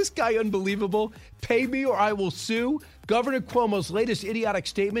 is this guy unbelievable? Pay me or I will sue. Governor Cuomo's latest idiotic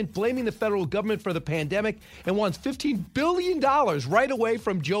statement blaming the federal government for the pandemic and wants $15 billion right away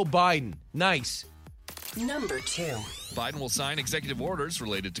from Joe Biden. Nice. Number 2. Biden will sign executive orders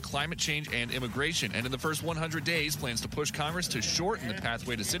related to climate change and immigration, and in the first 100 days plans to push Congress to shorten the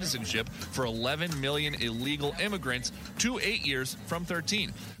pathway to citizenship for 11 million illegal immigrants to 8 years from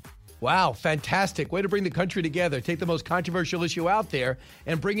 13. Wow, fantastic. Way to bring the country together. Take the most controversial issue out there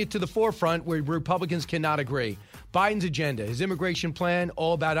and bring it to the forefront where Republicans cannot agree. Biden's agenda, his immigration plan,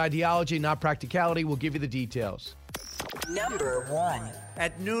 all about ideology, not practicality. We'll give you the details. Number 1.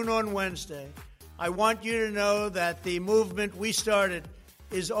 At noon on Wednesday, I want you to know that the movement we started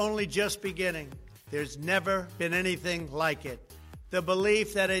is only just beginning. There's never been anything like it. The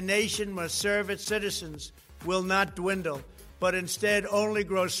belief that a nation must serve its citizens will not dwindle, but instead only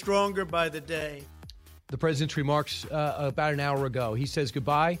grow stronger by the day. The president's remarks about an hour ago. He says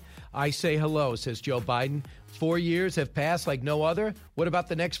goodbye. I say hello, says Joe Biden. 4 years have passed like no other. What about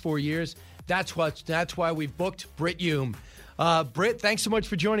the next 4 years? That's why we've booked Brit Hume. Brit, thanks so much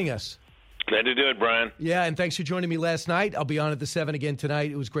for joining us. Glad to do it, Brian. Yeah, and thanks for joining me last night. I'll be on at the 7 again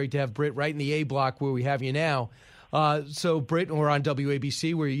tonight. It was great to have Brit right in the A block where we have you now. So, Brit, we're on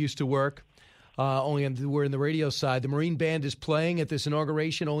WABC where you used to work. We're in the radio side. The Marine Band is playing at this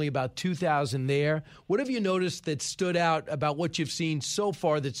inauguration, only about 2,000 there. What have you noticed that stood out about what you've seen so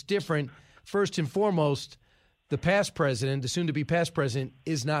far that's different? First and foremost, the past president, the soon-to-be past president,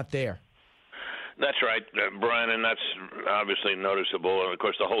 is not there. That's right, Brian, and that's obviously noticeable. And, of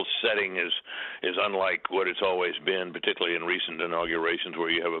course, the whole setting is unlike what it's always been, particularly in recent inaugurations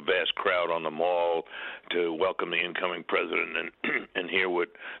where you have a vast crowd on the Mall to welcome the incoming president and hear what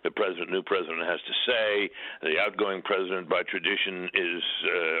the new president has to say. The outgoing president, by tradition, is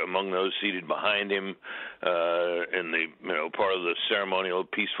among those seated behind him in the part of the ceremonial,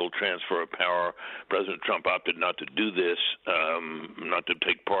 peaceful transfer of power. President Trump opted not to do this, not to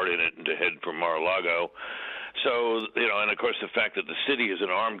take part in it, and to head for Mar-a-Lago. So, and of course the fact that the city is an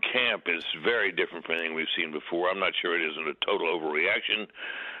armed camp is very different from anything we've seen before. I'm not sure it isn't a total overreaction,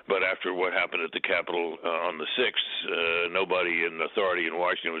 but after what happened at the Capitol on the 6th, nobody in authority in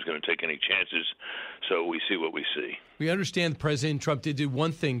Washington was going to take any chances, so we see what we see. We understand President Trump did do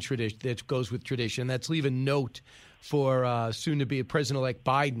one thing that goes with tradition, that's leave a note for soon-to-be President-elect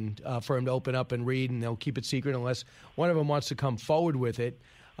Biden for him to open up and read, and they'll keep it secret unless one of them wants to come forward with it.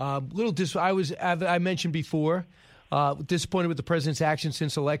 I mentioned before, disappointed with the president's action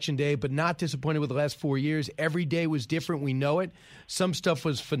since Election Day, but not disappointed with the last 4 years. Every day was different. We know it. Some stuff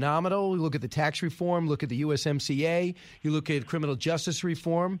was phenomenal. You look at the tax reform, look at the USMCA, you look at criminal justice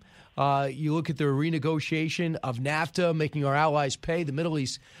reform, you look at the renegotiation of NAFTA, making our allies pay, the Middle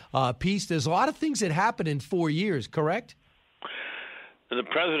East peace. There's a lot of things that happened in 4 years, correct? The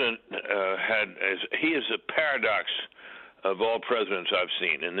president he is a paradox of all presidents I've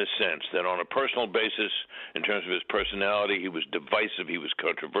seen, in this sense, that on a personal basis, in terms of his personality, he was divisive, he was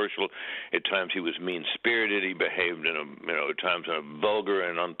controversial. At times he was mean-spirited. He behaved at times in a vulgar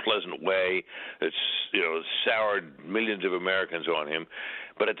and unpleasant way that's, soured millions of Americans on him.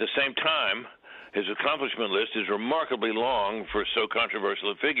 But at the same time, his accomplishment list is remarkably long for so controversial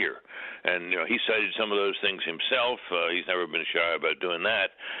a figure. And, he cited some of those things himself. He's never been shy about doing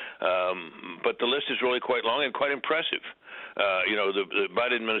that. But the list is really quite long and quite impressive. The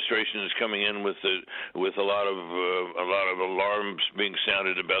Biden administration is coming in with a lot of alarms being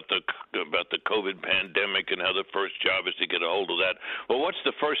sounded about the COVID pandemic and how the first job is to get a hold of that. Well, what's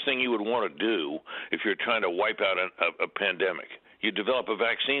the first thing you would want to do if you're trying to wipe out a pandemic? You develop a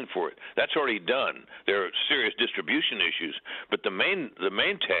vaccine for it. That's already done. There are serious distribution issues, but the main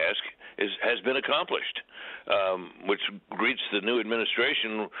task has been accomplished, which greets the new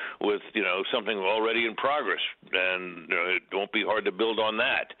administration with something already in progress, and it won't be hard to build on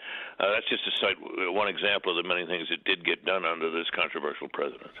that. That's just to cite one example of the many things that did get done under this controversial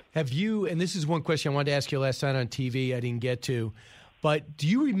president. Have you? And this is one question I wanted to ask you last night on TV. I didn't get to. But do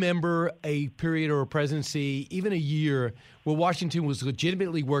you remember a period or a presidency, even a year, where Washington was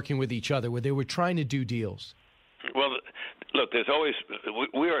legitimately working with each other, where they were trying to do deals? Well, look, there's always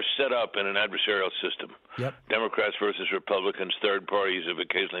we are set up in an adversarial system. Yep. Democrats versus Republicans, third parties have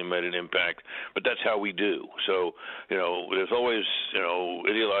occasionally made an impact, but that's how we do. So, there's always,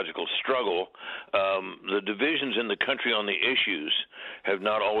 ideological struggle. The divisions in the country on the issues have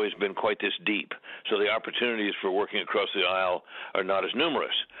not always been quite this deep. So the opportunities for working across the aisle are not as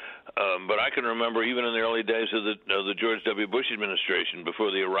numerous. But I can remember even in the early days of the George W. Bush administration,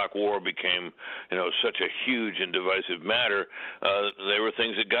 before the Iraq War became, such a huge and divisive matter, there were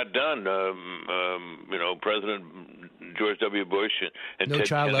things that got done. President George W. Bush and Ted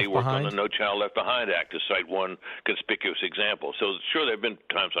Kennedy worked on the No Child Left Behind Act, to cite one conspicuous example. So sure, there have been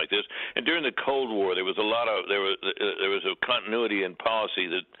times like this. And during the Cold War, there was a continuity in policy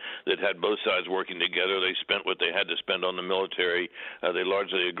that had both sides working together. They spent what they had to spend on the military. They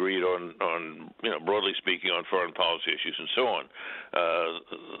largely agreed on broadly speaking, on foreign policy issues and so on.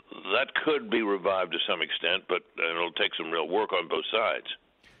 That could be revived to some extent, but it'll take some real work on both sides.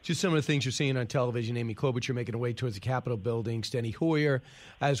 Just some of the things you're seeing on television. Amy Klobuchar making her way towards the Capitol building. Steny Hoyer,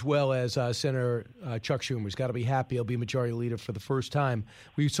 as well as Senator Chuck Schumer's got to be happy he'll be majority leader for the first time.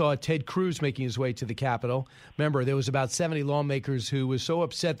 We saw Ted Cruz making his way to the Capitol. Remember, there was about 70 lawmakers who were so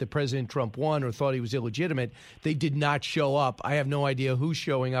upset that President Trump won or thought he was illegitimate, they did not show up. I have no idea who's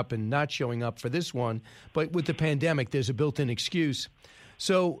showing up and not showing up for this one. But with the pandemic, there's a built-in excuse.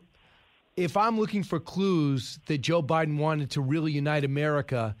 So if I'm looking for clues that Joe Biden wanted to really unite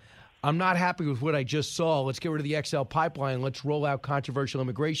America, I'm not happy with what I just saw. Let's get rid of the XL pipeline. Let's roll out controversial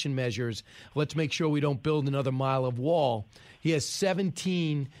immigration measures. Let's make sure we don't build another mile of wall. He has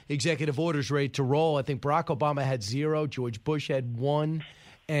 17 executive orders ready to roll. I think Barack Obama had 0, George Bush had 1,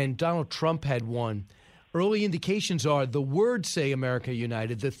 and Donald Trump had 1. Early indications are the words say America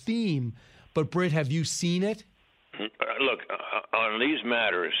United, the theme. But, Britt, have you seen it? Look, on these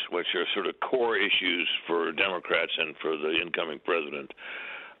matters, which are sort of core issues for Democrats and for the incoming president,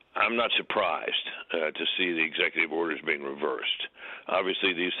 I'm not surprised to see the executive orders being reversed.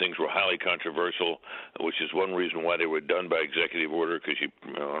 Obviously, these things were highly controversial, which is one reason why they were done by executive order, because you,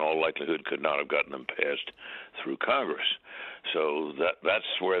 in all likelihood, could not have gotten them passed through Congress. So that's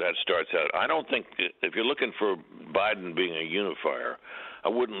where that starts out. I don't think, if you're looking for Biden being a unifier, I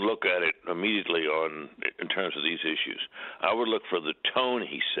wouldn't look at it immediately in terms of these issues. I would look for the tone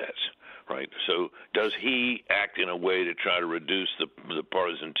he sets. Right. So does he act in a way to try to reduce the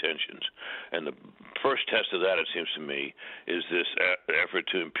partisan tensions? And the first test of that, it seems to me, is this effort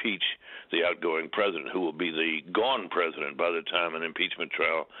to impeach the outgoing president, who will be the gone president by the time an impeachment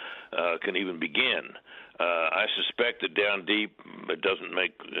trial can even begin. I suspect that down deep, it doesn't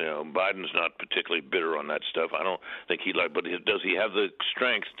make, Biden's not particularly bitter on that stuff. I don't think but does he have the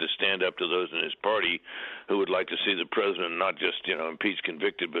strength to stand up to those in his party who would like to see the president not just, impeached,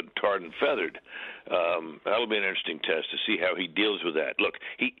 convicted, but tarred and feathered? That'll be an interesting test to see how he deals with that. Look,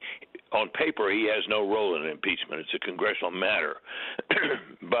 on paper, he has no role in impeachment. It's a congressional matter.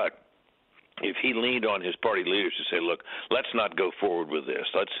 But if he leaned on his party leaders to say, "Look, let's not go forward with this.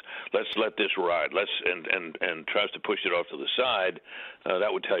 Let's let this ride. And tries to push it off to the side,"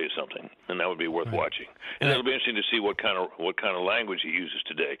 that would tell you something, and that would be worth watching. And it'll be interesting to see what kind of language he uses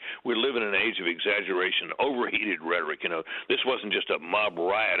today. We live in an age of exaggeration, overheated rhetoric. This wasn't just a mob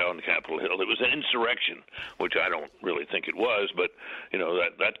riot on Capitol Hill; it was an insurrection, which I don't really think it was. But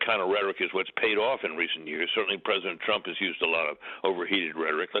that kind of rhetoric is what's paid off in recent years. Certainly, President Trump has used a lot of overheated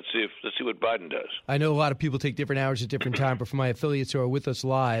rhetoric. Let's see what Biden Biden does. I know a lot of people take different hours at different times, but for my affiliates who are with us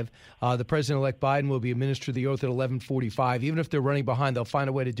live, the President-elect Biden will be administered the oath at 11:45. Even if they're running behind, they'll find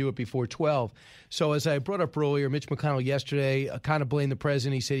a way to do it before 12. So as I brought up earlier, Mitch McConnell yesterday kind of blamed the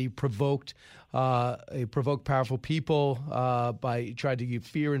president. He said he provoked powerful people by trying to give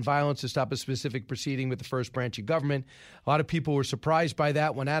fear and violence to stop a specific proceeding with the first branch of government. A lot of people were surprised by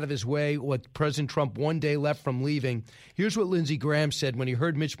that, went out of his way, with President Trump one day left from leaving. Here's what Lindsey Graham said when he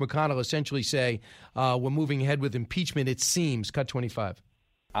heard Mitch McConnell essentially say, we're moving ahead with impeachment, it seems. Cut 25.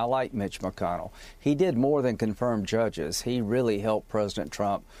 I like Mitch McConnell. He did more than confirm judges. He really helped President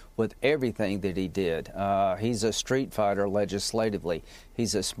Trump with everything that he did. He's a street fighter legislatively.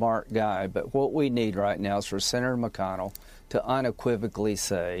 He's a smart guy. But what we need right now is for Senator McConnell to unequivocally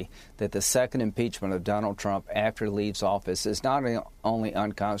say that the second impeachment of Donald Trump after he leaves office is not only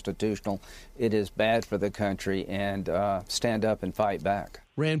unconstitutional, it is bad for the country, and stand up and fight back.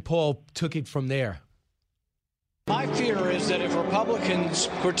 Rand Paul took it from there. My fear is that if Republicans,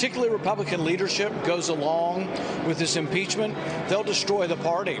 particularly Republican leadership, goes along with this impeachment, they'll destroy the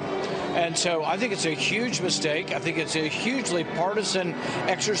party. And so I think it's a huge mistake. I think it's a hugely partisan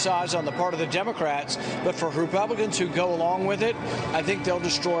exercise on the part of the Democrats. But for Republicans who go along with it, I think they'll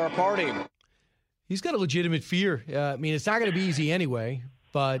destroy our party. He's got a legitimate fear. I mean, it's not going to be easy anyway.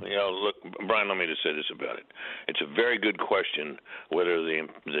 But look, Brian, let me just say this about it. It's a very good question whether the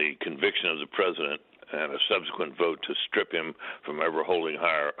conviction of the president and a subsequent vote to strip him from ever holding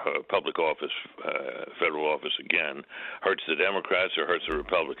higher public office, federal office again, hurts the Democrats or hurts the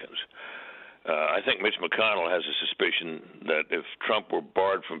Republicans. I think Mitch McConnell has a suspicion that if Trump were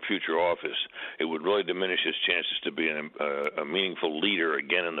barred from future office, it would really diminish his chances to be a meaningful leader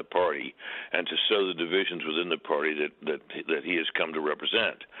again in the party and to sow the divisions within the party that he has come to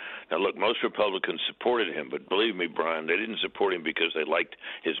represent. Now, look, most Republicans supported him, but believe me, Brian, they didn't support him because they liked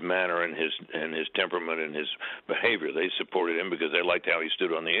his manner and his temperament and his behavior. They supported him because they liked how he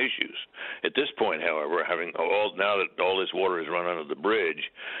stood on the issues. At this point, however, now that all this water has run under the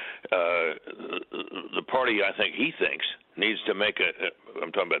bridge, the party, I think he thinks, needs to make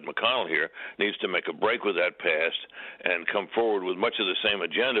I'm talking about McConnell here, needs to make a break with that past and come forward with much of the same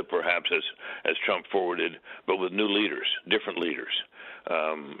agenda, perhaps, as Trump forwarded, but with new leaders, different leaders.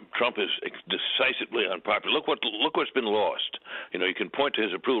 Trump is decisively unpopular. Look what's been lost. You can point to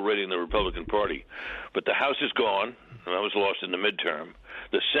his approval rating in the Republican Party, but the House is gone. And that was lost in the midterm.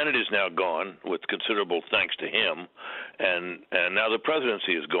 The Senate is now gone, with considerable thanks to him, and now the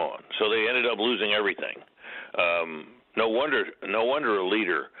presidency is gone. So they ended up losing everything. No wonder a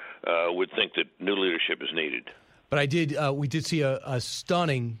leader would think that new leadership is needed. But we did see a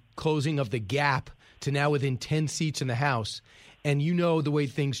stunning closing of the gap to now within 10 seats in the House. And the way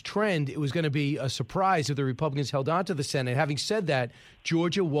things trend, it was going to be a surprise if the Republicans held on to the Senate. Having said that,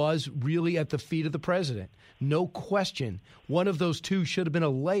 Georgia was really at the feet of the president. No question. One of those two should have been a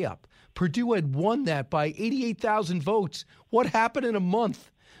layup. Purdue had won that by 88,000 votes. What happened in a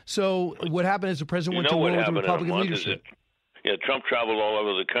month? So what happened is the president went to war with the Republican leadership. Trump traveled all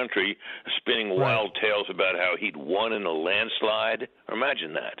over the country spinning wild tales about how he'd won in a landslide.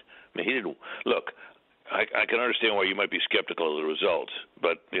 Imagine that. I mean, he didn't. Look, I can understand why you might be skeptical of the results,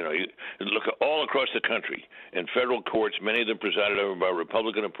 but you look all across the country in federal courts, many of them presided over by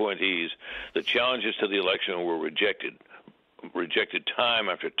Republican appointees. The challenges to the election were rejected time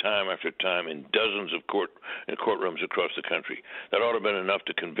after time after time in dozens of courtrooms across the country. That ought to have been enough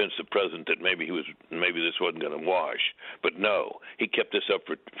to convince the president that maybe this wasn't going to wash. But no, he kept this up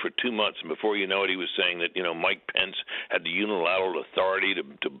for 2 months, and before you know it, he was saying that Mike Pence had the unilateral authority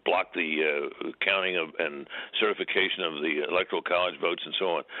to block the counting of and certification of the Electoral College votes and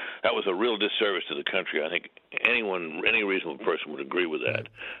so on. That was a real disservice to the country. I think any reasonable person would agree with that,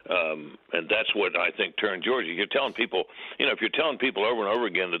 and that's what I think turned Georgia. You're telling people, if you're telling people over and over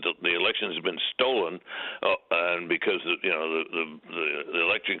again that the election has been stolen, and because the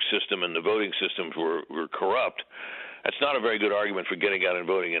electing system and the voting systems were corrupt, that's not a very good argument for getting out and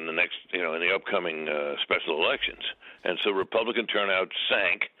voting in the next, in the upcoming special elections. And so Republican turnout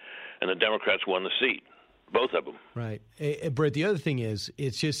sank, and the Democrats won the seat, both of them. Right, Brett. The other thing is,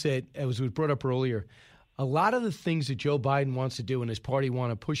 it's just that, as was brought up earlier, a lot of the things that Joe Biden wants to do and his party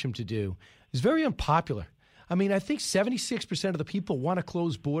want to push him to do is very unpopular. I mean, I think 76% of the people want to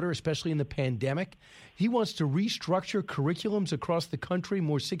close border, especially in the pandemic. He wants to restructure curriculums across the country,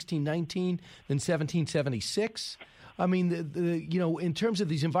 more 1619 than 1776. I mean, in terms of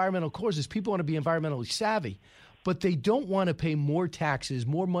these environmental causes, people want to be environmentally savvy, but they don't want to pay more taxes,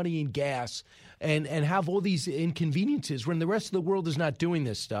 more money in gas, and have all these inconveniences when the rest of the world is not doing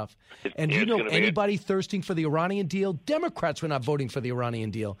this stuff. And do you know anybody thirsting for the Iranian deal? Democrats were not voting for the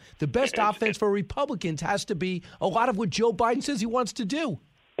Iranian deal. The best offense for Republicans has to be a lot of what Joe Biden says he wants to do.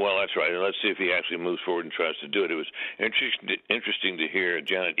 Well, that's right. And let's see if he actually moves forward and tries to do it. It was interesting to hear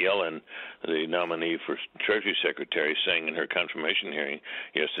Janet Yellen, the nominee for Treasury Secretary, saying in her confirmation hearing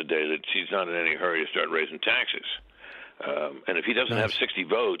yesterday that she's not in any hurry to start raising taxes. And if he doesn't have 60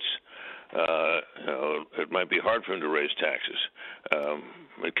 votes, it might be hard for him to raise taxes.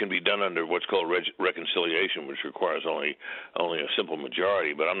 It can be done under what's called reconciliation, which requires only a simple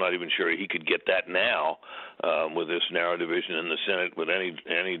majority. But I'm not even sure he could get that now with this narrow division in the Senate. With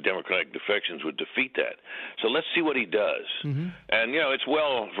any Democratic defections would defeat that. So let's see what he does. Mm-hmm. And it's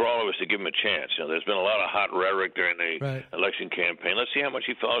well for all of us to give him a chance. There's been a lot of hot rhetoric during the election campaign. Let's see how much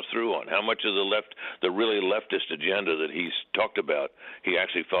he follows through on. How much of the really leftist agenda that he's talked about he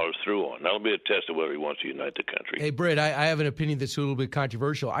actually follows through on. That'll be a test of whether he wants to unite the country. Hey, Britt, I have an opinion that's a little bit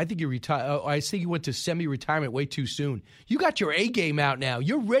controversial. I think I think you went to semi-retirement way too soon. You got your A game out now.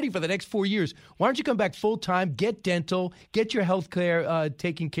 You're ready for the next 4 years. Why don't you come back full time, get dental, get your health care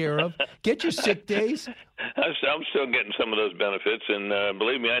taken care of, get your sick days? I'm still getting some of those benefits, and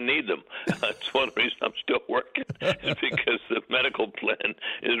believe me, I need them. That's one reason I'm still working, is because the medical plan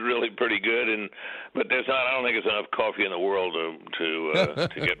is really pretty good. But I don't think there's enough coffee in the world to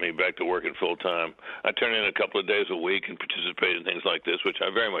get me back to working full time. I turn in a couple of days a week and participate in things like this, which I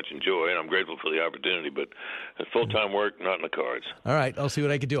very much enjoy, and I'm grateful for the opportunity. But full time work, not in the cards. All right, I'll see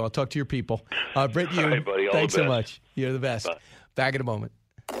what I can do. I'll talk to your people. Britt, all right, buddy. Thanks so much. You're the best. Bye. Back in a moment.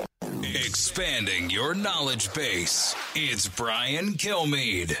 Expanding your knowledge base. It's Brian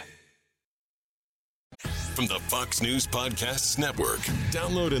Kilmeade. From the Fox News Podcasts Network.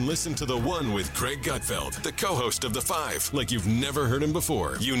 Download and listen to The One with Craig Gutfeld, the co-host of The Five, like you've never heard him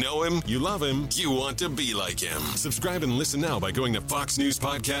before. You know him, you love him, you want to be like him. Subscribe and listen now by going to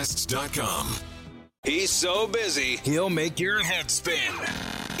foxnewspodcasts.com. He's so busy, he'll make your head spin.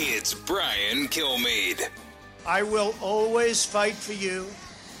 It's Brian Kilmeade. I will always fight for you.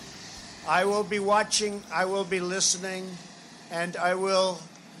 I will be watching, I will be listening, and I will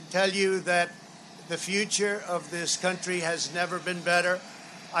tell you that the future of this country has never been better.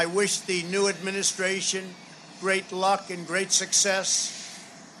 I wish the new administration great luck and great success.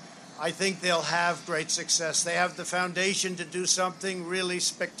 I think they'll have great success. They have the foundation to do something really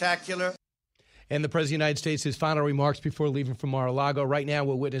spectacular. And the President of the United States, his final remarks before leaving for Mar-a-Lago. Right now,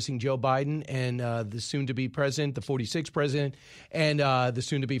 we're witnessing Joe Biden and the soon-to-be president, the 46th president, and the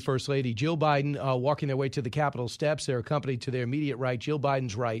soon-to-be First Lady, Jill Biden, walking their way to the Capitol steps. They're accompanied to their immediate right, Jill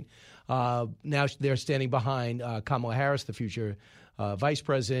Biden's right. Now they're standing behind Kamala Harris, the future vice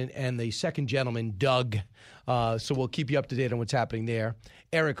president, and the second gentleman, Doug. So we'll keep you up to date on what's happening there.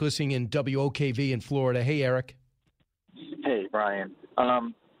 Eric, listening in WOKV in Florida. Hey, Eric. Hey, Brian.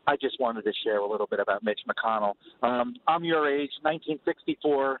 I just wanted to share a little bit about Mitch McConnell. I'm your age,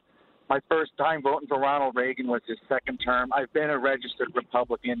 1964. My first time voting for Ronald Reagan was his second term. I've been a registered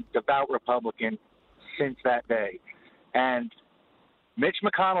Republican, devout Republican, since that day. And Mitch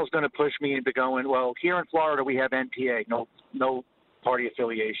McConnell's going to push me into going, well, here in Florida we have NPA, no party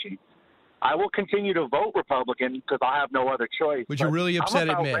affiliation. I will continue to vote Republican because I have no other choice. But you're really upset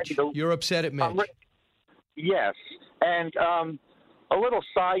at Mitch. You're upset at Mitch. Yes. And a little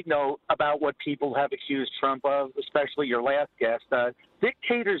side note about what people have accused Trump of, especially your last guest.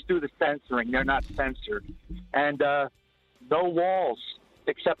 Dictators do the censoring. They're not censored. And no walls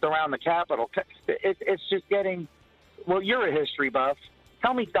except around the Capitol. It's just getting – well, you're a history buff.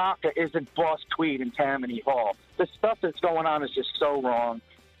 Tell me DACA isn't Boss Tweed in Tammany Hall. The stuff that's going on is just so wrong.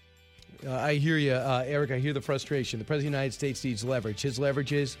 I hear you, Eric. I hear the frustration. The President of the United States needs leverage. His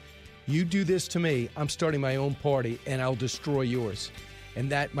leverage is – you do this to me, I'm starting my own party, and I'll destroy yours.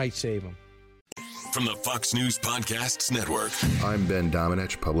 And that might save him. From the Fox News Podcasts Network. I'm Ben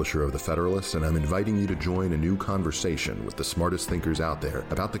Domenech, publisher of The Federalist, and I'm inviting you to join a new conversation with the smartest thinkers out there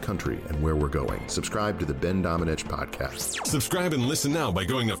about the country and where we're going. Subscribe to the Ben Domenech Podcast. Subscribe and listen now by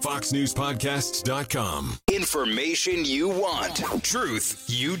going to foxnewspodcasts.com. Information you want. Truth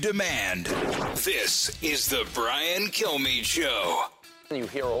you demand. This is the Brian Kilmeade Show. You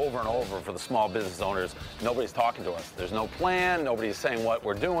hear over and over for the small business owners, nobody's talking to us. There's no plan. Nobody's saying what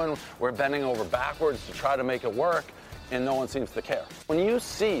we're doing. We're bending over backwards to try to make it work, and no one seems to care. When you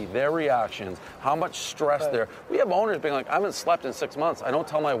see their reactions, how much stress we have owners being like, I haven't slept in 6 months. I don't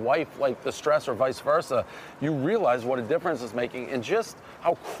tell my wife like the stress or vice versa. You realize what a difference it's making and just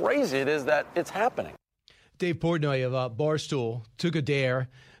how crazy it is that it's happening. Dave Portnoy of Barstool took a dare.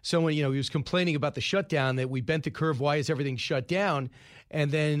 Someone, he was complaining about the shutdown, that we bent the curve. Why is everything shut down?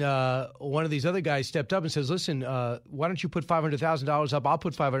 And then one of these other guys stepped up and says, listen, why don't you put $500,000 up? I'll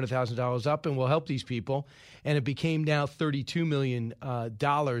put $500,000 up and we'll help these people. And it became now $32 million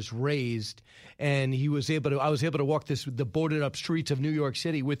raised. And I was able to walk the boarded up streets of New York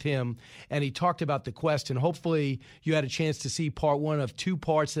City with him. And he talked about the quest. And hopefully you had a chance to see part one of two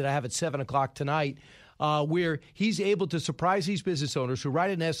parts that I have at 7 o'clock tonight. Where he's able to surprise these business owners who write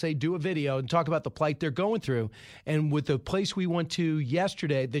an essay, do a video, and talk about the plight they're going through. And with the place we went to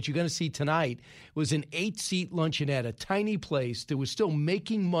yesterday that you're going to see tonight, was an 8-seat luncheonette, a tiny place that was still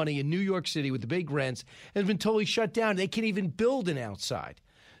making money in New York City with the big rents, and has been totally shut down. They can't even build an outside.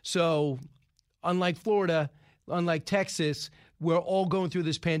 So unlike Florida, unlike Texas, we're all going through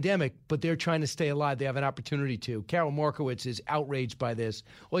this pandemic, but they're trying to stay alive. They have an opportunity to. Carol Markowitz is outraged by this.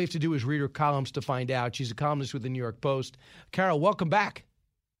 All you have to do is read her columns to find out. She's a columnist with the New York Post. Carol, welcome back.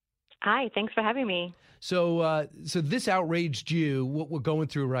 Hi, thanks for having me. So this outraged you, what we're going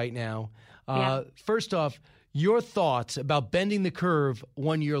through right now. Yeah. First off, your thoughts about bending the curve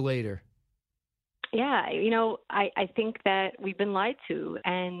 1 year later. Yeah, I think that we've been lied to.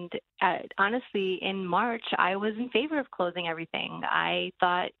 And honestly, in March, I was in favor of closing everything. I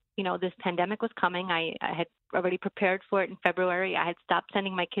thought, this pandemic was coming. I had already prepared for it in February. I had stopped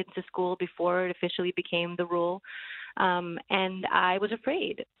sending my kids to school before it officially became the rule. And I was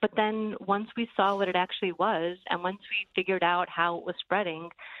afraid. But then once we saw what it actually was, and once we figured out how it was spreading,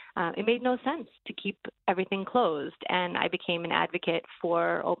 it made no sense to keep everything closed. And I became an advocate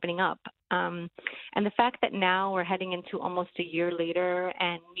for opening up. And the fact that now we're heading into almost a year later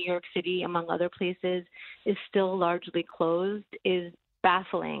and New York City, among other places, is still largely closed is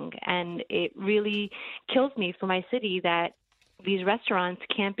baffling. And it really kills me for my city that these restaurants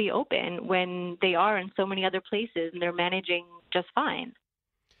can't be open when they are in so many other places and they're managing just fine.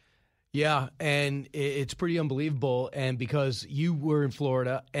 Yeah, and it's pretty unbelievable. And because you were in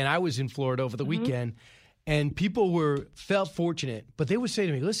Florida and I was in Florida over the weekend, and people felt fortunate, but they would say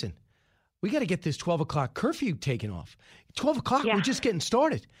to me, listen, we got to get this 12 o'clock curfew taken off. 12 o'clock, we're just getting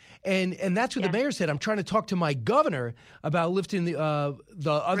started. And that's what the mayor said. I'm trying to talk to my governor about lifting the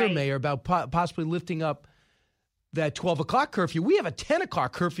other mayor about possibly lifting up that 12 o'clock curfew. We have a 10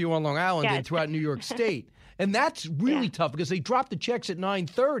 o'clock curfew on Long Island and throughout New York State. And that's really tough because they drop the checks at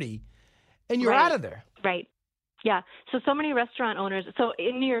 9:30 and you're out of there. Right. Yeah. So many restaurant owners. So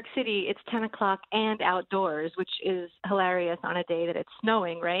in New York City, it's 10 o'clock and outdoors, which is hilarious on a day that it's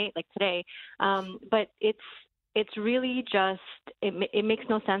snowing, right? Like today. But it's really just, it makes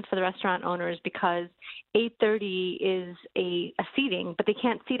no sense for the restaurant owners because 8:30 is a seating, but they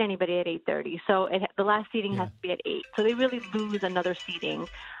can't seat anybody at 8:30. So the last seating has to be at 8. So they really lose another seating.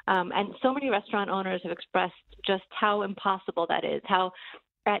 And so many restaurant owners have expressed just how impossible that is, how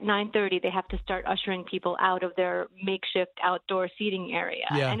at 9:30 they have to start ushering people out of their makeshift outdoor seating area.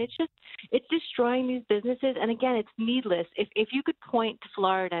 Yeah. And it's destroying these businesses. And again, it's needless. If you could point to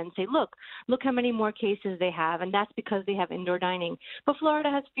Florida and say, look how many more cases they have, and that's because they have indoor dining. But Florida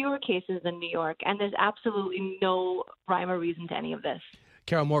has fewer cases than New York, and there's absolutely no rhyme or reason to any of this.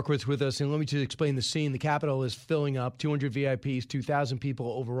 Carol Markowitz with us, and let me just explain the scene. The Capitol is filling up, 200 VIPs, 2,000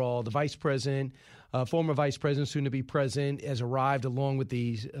 people overall. The vice president, former vice president, soon to be president, has arrived along with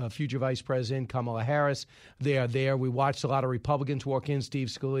the future vice president, Kamala Harris. They are there. We watched a lot of Republicans walk in, Steve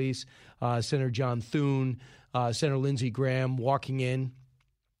Scalise, Senator John Thune, Senator Lindsey Graham walking in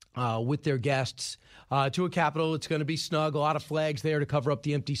with their guests to a Capitol. It's going to be snug, a lot of flags there to cover up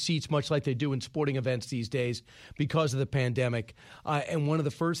the empty seats, much like they do in sporting events these days because of the pandemic. And one of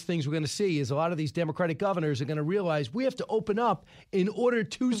the first things we're going to see is a lot of these Democratic governors are going to realize we have to open up in order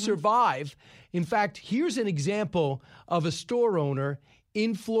to survive. In fact, here's an example of a store owner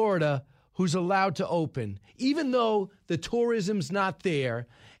in Florida who's allowed to open. Even though the tourism's not there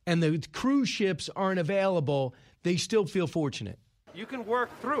and the cruise ships aren't available, they still feel fortunate. You can work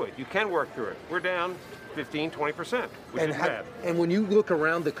through it. You can work through it. We're down 15, 20%, which is bad. And when you look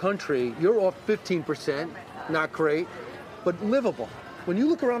around the country, you're off 15%, not great, but livable. When you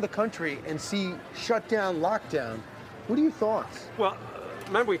look around the country and see shutdown, lockdown, what are your thoughts? Well,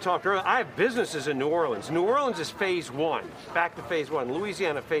 remember we talked earlier, I have businesses in New Orleans. New Orleans is phase one, back to phase one.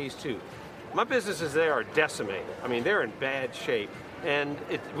 Louisiana, phase two. My businesses there are decimated. I mean, they're in bad shape. And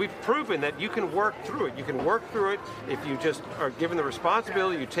we've proven that you can work through it. You can work through it if you just are given the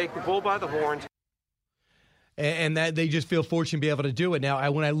responsibility, you take the bull by the horns. And that they just feel fortunate to be able to do it. Now,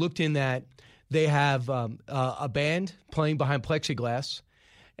 when I looked in that, they have a band playing behind plexiglass,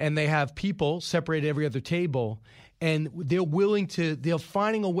 and they have people separated every other table, and they're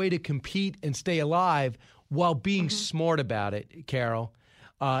finding a way to compete and stay alive while being smart about it, Carol.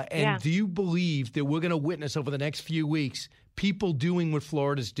 Do you believe that we're going to witness over the next few weeks people doing what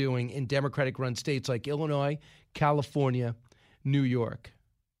Florida's doing in Democratic-run states like Illinois, California, New York?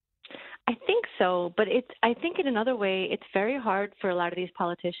 I think so, but I think in another way, it's very hard for a lot of these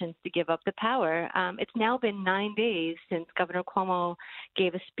politicians to give up the power. It's now been 9 days since Governor Cuomo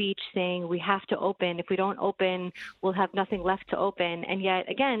gave a speech saying we have to open. If we don't open, we'll have nothing left to open. And yet,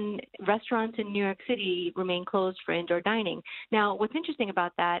 again, restaurants in New York City remain closed for indoor dining. Now, what's interesting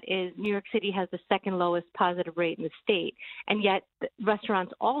about that is New York City has the second lowest positive rate in the state, and yet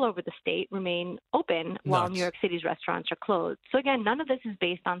restaurants all over the state remain open while New York City's restaurants are closed. So again, none of this is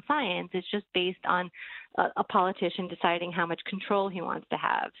based on science. It's just based on a politician deciding how much control he wants to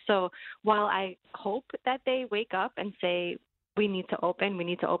have. So while I hope that they wake up and say, we need to open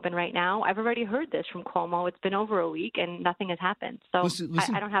right now, I've already heard this from Cuomo. It's been over a week and nothing has happened. So listen,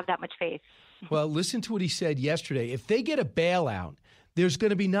 I don't have that much faith. Well, listen to what he said yesterday. If they get a bailout, there's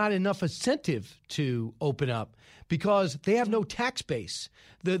going to be not enough incentive to open up because they have no tax base.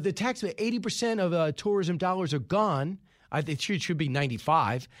 The tax base, 80% of tourism dollars are gone. It should be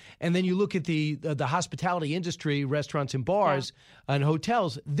 95. And then you look at the hospitality industry, restaurants and bars and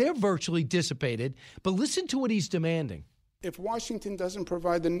hotels, they're virtually dissipated. But listen to what he's demanding. If Washington doesn't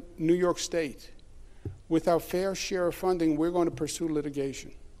provide the New York State with our fair share of funding, we're going to pursue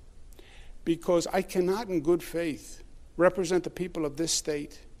litigation. Because I cannot in good faith represent the people of this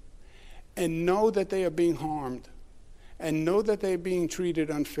state and know that they are being harmed and know that they are being treated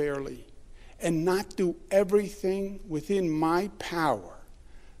unfairly and not do everything within my power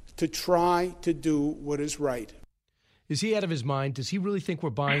to try to do what is right. Is he out of his mind? Does he really think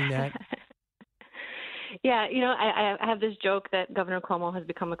we're buying that? Yeah, I have this joke that Governor Cuomo has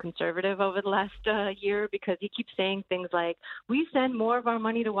become a conservative over the last year because he keeps saying things like, we send more of our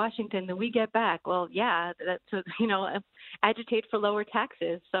money to Washington than we get back. Well, yeah, that's, agitate for lower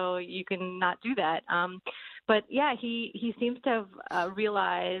taxes so you can not do that. But, yeah, he seems to have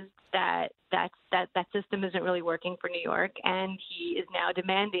realized that system isn't really working for New York, and he is now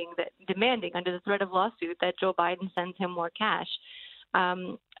demanding under the threat of lawsuit that Joe Biden sends him more cash.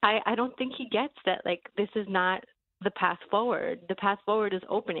 I don't think he gets that, this is not the path forward. The path forward is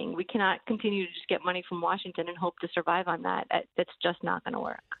opening. We cannot continue to just get money from Washington and hope to survive on that. That's just not going to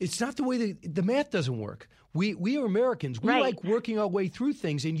work. It's not the way the math doesn't work. We are Americans. We like working our way through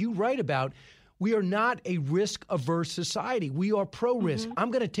things, and you write about we are not a risk-averse society. We are pro-risk. Mm-hmm.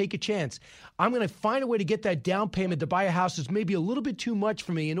 I'm going to take a chance. I'm going to find a way to get that down payment to buy a house that's maybe a little bit too much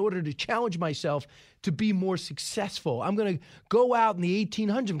for me in order to challenge myself to be more successful. I'm going to go out in the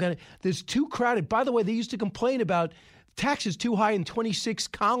 1800s. There's too crowded. By the way, they used to complain about taxes too high in 26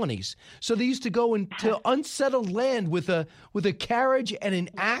 colonies. So they used to go into unsettled land with a carriage and an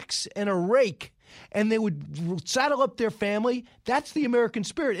axe and a rake. And they would saddle up their family. That's the American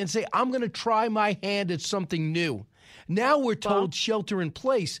spirit. And say, I'm going to try my hand at something new. Now we're told shelter in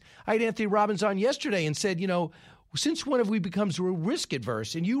place. I had Anthony Robbins on yesterday and said, since when have we become risk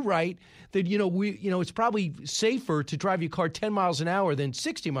adverse? And you write that, it's probably safer to drive your car 10 miles an hour than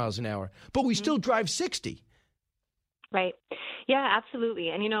 60 miles an hour. But we still drive 60. Right. Yeah, absolutely.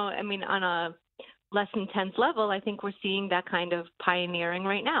 And, on a less intense level, I think we're seeing that kind of pioneering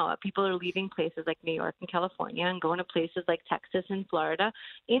right now. People are leaving places like New York and California and going to places like Texas and Florida,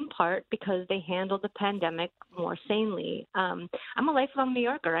 in part because they handled the pandemic more sanely. I'm a lifelong New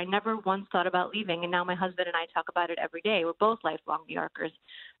Yorker. I never once thought about leaving, and now my husband and I talk about it every day. We're both lifelong New Yorkers.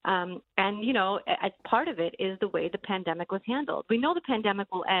 As part of it is the way the pandemic was handled. We know the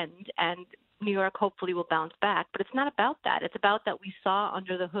pandemic will end, and New York hopefully will bounce back, but it's not about that. It's about that we saw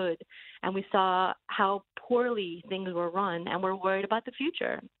under the hood and we saw how poorly things were run, and we're worried about the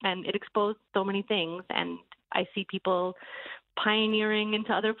future. And it exposed so many things, and I see people pioneering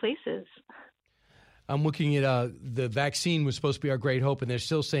into other places. I'm looking at the vaccine was supposed to be our great hope, and they're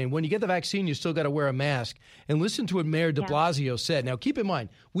still saying when you get the vaccine, you still got to wear a mask. And listen to what Mayor de Blasio said. Now, keep in mind,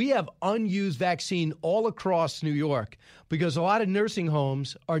 we have unused vaccine all across New York because a lot of nursing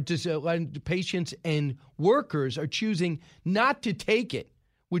homes are patients and workers are choosing not to take it,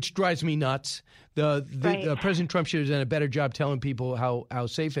 which drives me nuts. President Trump should have done a better job telling people how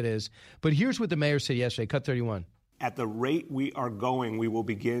safe it is. But here's what the mayor said yesterday, cut 31. At the rate we are going, we will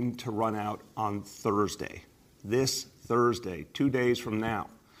begin to run out on Thursday, this Thursday, 2 days from now.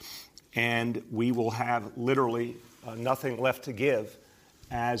 And we will have literally nothing left to give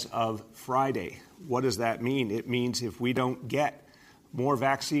as of Friday. What does that mean? It means if we don't get more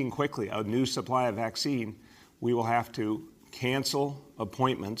vaccine quickly, a new supply of vaccine, we will have to cancel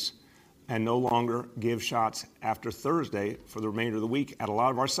appointments and no longer give shots after Thursday for the remainder of the week at a lot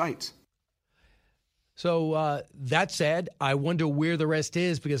of our sites. So that said, I wonder where the rest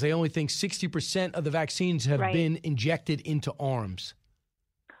is, because I only think 60% of the vaccines have been injected into arms.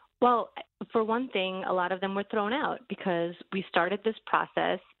 Well, for one thing, a lot of them were thrown out because we started this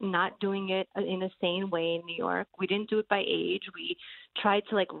process not doing it in a sane way in New York. We didn't do it by age. We tried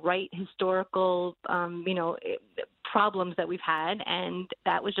to write historical, problems that we've had, and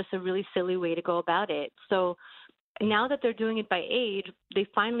that was just a really silly way to go about it. So now that they're doing it by age, they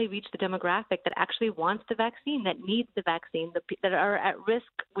finally reached the demographic that actually wants the vaccine, that needs the vaccine, that are at risk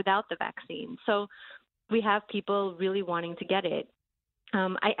without the vaccine. So we have people really wanting to get it.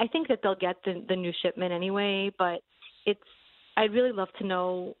 I think that they'll get the new shipment anyway, but I'd really love to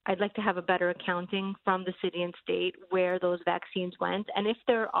know. I'd like to have a better accounting from the city and state where those vaccines went. And if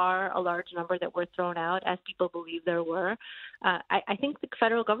there are a large number that were thrown out, as people believe there were, I think the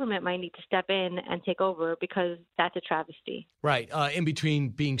federal government might need to step in and take over, because that's a travesty. Right. In between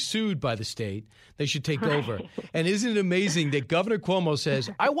being sued by the state, they should take over. And isn't it amazing that Governor Cuomo says,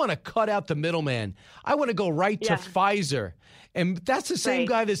 I want to cut out the middleman. I want to go right to Pfizer. And that's the same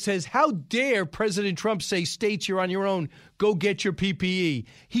guy that says, how dare President Trump say, states, you're on your own, go get your PPE.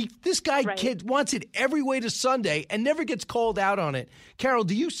 This guy wants it every way to Sunday and never gets called out on it. Carol,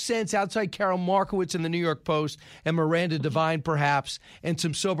 do you sense, outside Carol Markowitz in the New York Post and Miranda Devine perhaps, and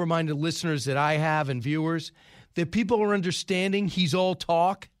some sober-minded listeners that I have and viewers, that people are understanding he's all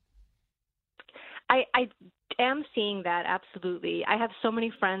talk? I am seeing that, absolutely. I have so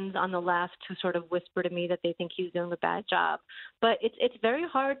many friends on the left who sort of whisper to me that they think he's doing a bad job. But it's very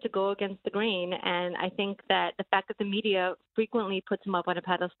hard to go against the grain, and I think that the fact that the media frequently puts him up on a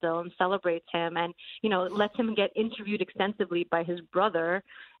pedestal and celebrates him and, lets him get interviewed extensively by his brother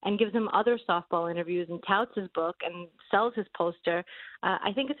and gives him other softball interviews and touts his book and sells his poster,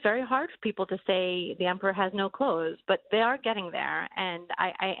 I think it's very hard for people to say the emperor has no clothes, but they are getting there. And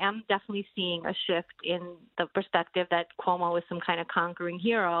I am definitely seeing a shift in the perspective that Cuomo is some kind of conquering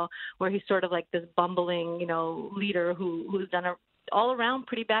hero, where he's sort of like this bumbling, leader who's done a all-around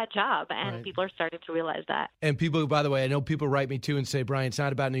pretty bad job, and people are starting to realize that. And people, by the way, I know people write me too and say, Brian, it's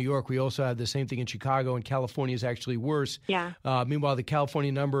not about New York. We also have the same thing in Chicago, and California is actually worse. Yeah. Meanwhile, the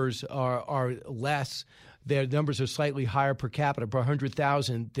California numbers are less. Their numbers are slightly higher per capita, per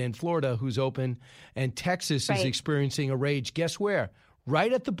 100,000, than Florida, who's open, and Texas is experiencing a rage. Guess where?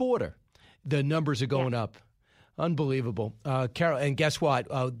 Right at the border. The numbers are going up. Unbelievable. Carol, and guess what?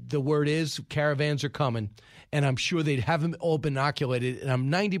 The word is caravans are coming, and I'm sure they'd have them all inoculated, and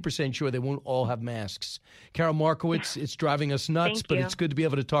I'm 90% sure they won't all have masks. Carol Markowitz, it's driving us nuts, but it's good to be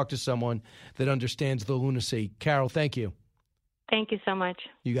able to talk to someone that understands the lunacy. Carol, thank you. Thank you so much.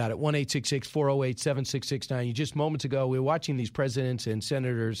 You got it. 1-866-408-7669. Just moments ago, we were watching these presidents and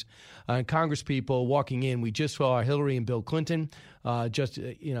senators and congresspeople walking in. We just saw Hillary and Bill Clinton,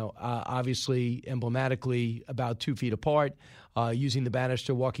 obviously emblematically about 2 feet apart, using the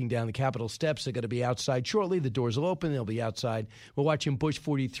banister, walking down the Capitol steps. They're going to be outside shortly. The doors will open. They'll be outside. We're watching Bush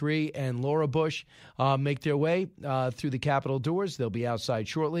 43 and Laura Bush make their way through the Capitol doors. They'll be outside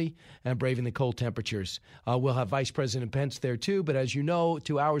shortly and braving the cold temperatures. We'll have Vice President Pence there, too. But as you know,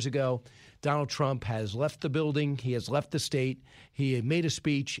 2 hours ago, Donald Trump has left the building. He has left the state. He had made a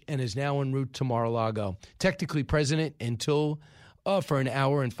speech and is now en route to Mar-a-Lago. Technically president until for an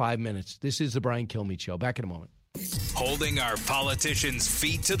hour and 5 minutes. This is the Brian Kilmeade Show. Back in a moment. Holding our politicians'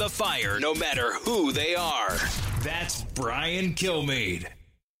 feet to the fire, no matter who they are. That's Brian Kilmeade.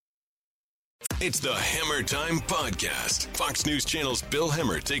 It's the Hammer Time Podcast. Fox News Channel's Bill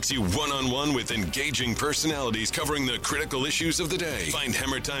Hemmer takes you one-on-one with engaging personalities covering the critical issues of the day. Find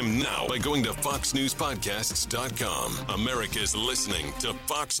Hammer Time now by going to foxnewspodcasts.com. America's listening to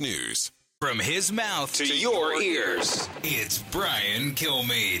Fox News. From his mouth to your ears, it's Brian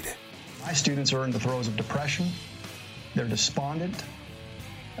Kilmeade. My students are in the throes of depression. They're despondent,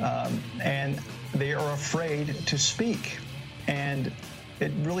 and they are afraid to speak. And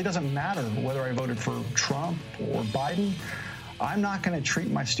it really doesn't matter whether I voted for Trump or Biden. I'm not going to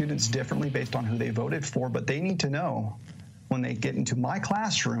treat my students differently based on who they voted for, but they need to know when they get into my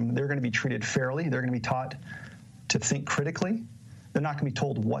classroom, they're going to be treated fairly. They're going to be taught to think critically. They're not going to be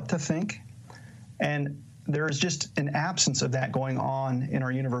told what to think. And there is just an absence of that going on in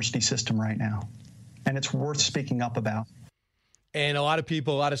our university system right now. And it's worth speaking up about. And a lot of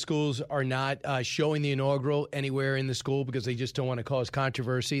people, a lot of schools are not showing the inaugural anywhere in the school because they just don't want to cause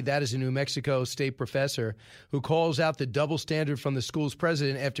controversy. That is a New Mexico state professor who calls out the double standard from the school's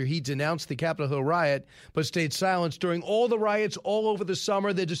president after he denounced the Capitol Hill riot but stayed silent during all the riots all over the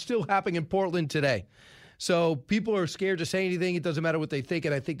summer that are still happening in Portland today. So people are scared to say anything. It doesn't matter what they think,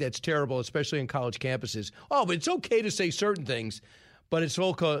 and I think that's terrible, especially on college campuses. Oh, but it's okay to say certain things. but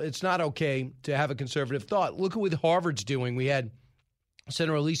it's not okay to have a conservative thought. Look at what Harvard's doing. We had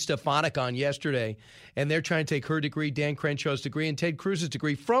Senator Elise Stefanik on yesterday, and they're trying to take her degree, Dan Crenshaw's degree, and Ted Cruz's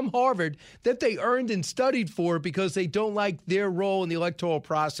degree from Harvard that they earned and studied for because they don't like their role in the electoral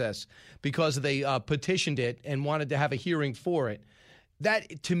process because they petitioned it and wanted to have a hearing for it.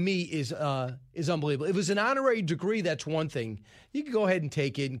 That, to me, is unbelievable. If it was an honorary degree, that's one thing. You can go ahead and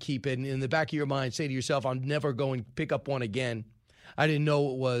take it and keep it, and in the back of your mind, say to yourself, I'm never going to pick up one again. I didn't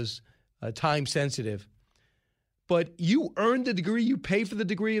know it was time sensitive. But you earned the degree. You pay for the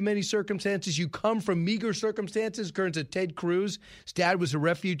degree in many circumstances. You come from meager circumstances. In terms of Ted Cruz, his dad was a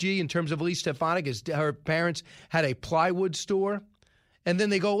refugee. In terms of Elise Stefanik, her parents had a plywood store. And then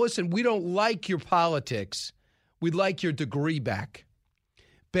they go, listen, we don't like your politics. We'd like your degree back.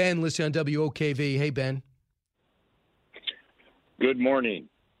 Ben, listen on WOKV. Hey, Ben. Good morning.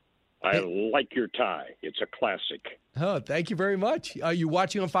 I like your tie. It's a classic. Oh, thank you very much. Are you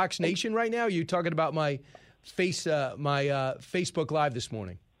watching on Fox Nation right now? Are you talking about my Facebook Live this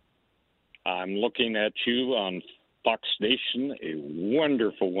morning? I'm looking at you on Fox Nation. A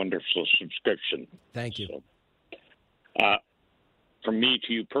wonderful, wonderful subscription. Thank you. So, from me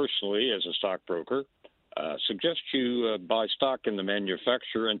to you personally, as a stockbroker, suggest you buy stock in the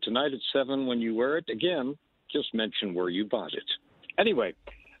manufacturer. And tonight at 7, when you wear it, again, just mention where you bought it. Anyway,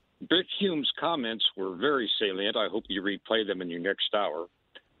 Rick Hume's comments were very salient. I hope you replay them in your next hour.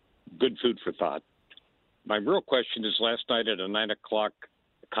 Good food for thought. My real question is, last night at a 9 o'clock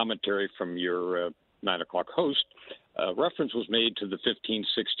commentary from your 9 o'clock host, reference was made to the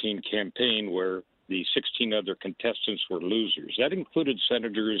 15-16 campaign where the 16 other contestants were losers. That included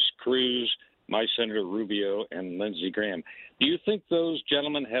Senators Cruz, my Senator Rubio, and Lindsey Graham. Do you think those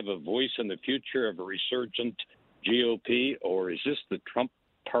gentlemen have a voice in the future of a resurgent GOP, or is this the Trump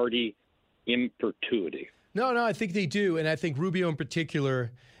party in perpetuity? No, I think they do, and I think Rubio in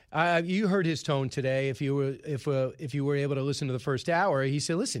particular. You heard his tone today. If you were able to listen to the first hour, he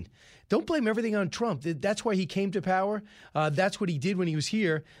said, "Listen, don't blame everything on Trump. That's why he came to power. That's what he did when he was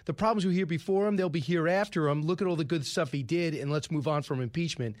here. The problems were here before him. They'll be here after him. Look at all the good stuff he did, and let's move on from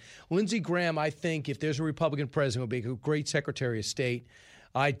impeachment." Lindsey Graham, I think, if there's a Republican president, will be a great Secretary of State.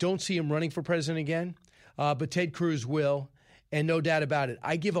 I don't see him running for president again, but Ted Cruz will, and no doubt about it.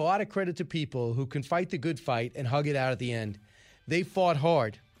 I give a lot of credit to people who can fight the good fight and hug it out at the end. They fought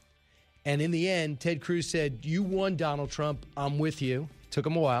hard. And in the end, Ted Cruz said, "You won, Donald Trump. I'm with you." Took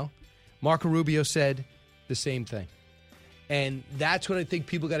him a while. Marco Rubio said the same thing. And that's what I think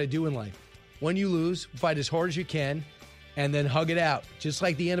people got to do in life. When you lose, fight as hard as you can, and then hug it out, just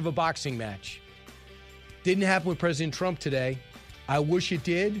like the end of a boxing match. Didn't happen with President Trump today. I wish it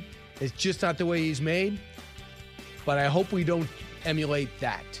did. It's just not the way he's made. But I hope we don't emulate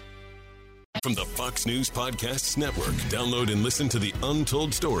that. From the Fox News Podcasts Network, download and listen to The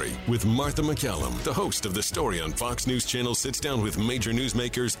Untold Story with Martha McCallum. The host of The Story on Fox News Channel sits down with major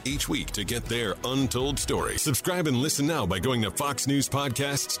newsmakers each week to get their untold story. Subscribe and listen now by going to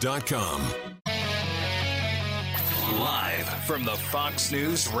foxnewspodcasts.com. Live from the Fox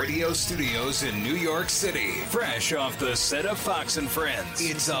News radio studios in New York City, fresh off the set of Fox and Friends,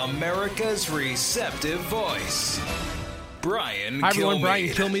 it's America's receptive voice, Brian Kilmeade. Hi, everyone. Brian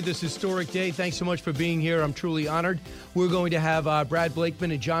Kilmeade, this historic day. Thanks so much for being here. I'm truly honored. We're going to have Brad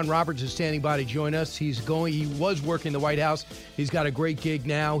Blakeman and John Roberts is standing by to join us. He was working the White House. He's got a great gig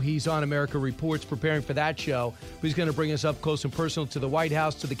now. He's on America Reports preparing for that show. He's going to bring us up close and personal to the White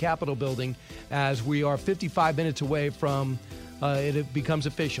House, to the Capitol building, as we are 55 minutes away from it becomes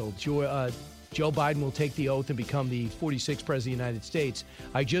official. Joe Biden will take the oath and become the 46th president of the United States.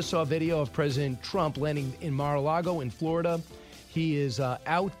 I just saw a video of President Trump landing in Mar-a-Lago in Florida. He is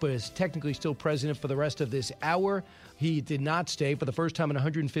out, but is technically still president for the rest of this hour. He did not stay for the first time in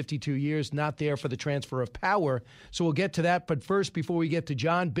 152 years, not there for the transfer of power. So we'll get to that. But first, before we get to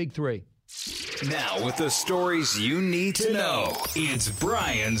John, Big Three. Now, with the stories you need to know, it's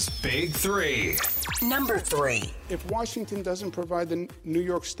Brian's Big Three. Number 3. If Washington doesn't provide the New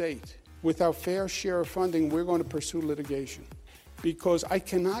York State with our fair share of funding, we're going to pursue litigation, because I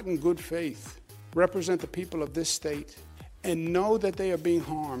cannot in good faith represent the people of this state and know that they are being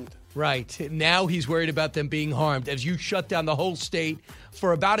harmed. Right. Now he's worried about them being harmed as you shut down the whole state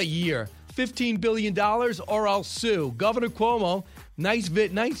for about a year. $15 billion or I'll sue. Governor Cuomo, nice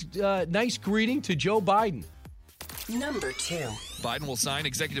greeting to Joe Biden. Number 2. Biden will sign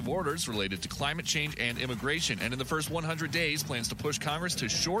executive orders related to climate change and immigration, and in the first 100 days plans to push Congress to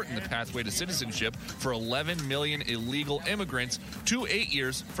shorten the pathway to citizenship for 11 million illegal immigrants to 8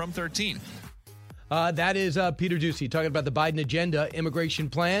 years from 13. That is Peter Doocy talking about the Biden agenda, immigration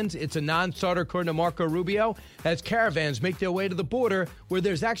plans. It's a non-starter, according to Marco Rubio, as caravans make their way to the border where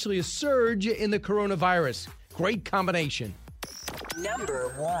there's actually a surge in the coronavirus. Great combination.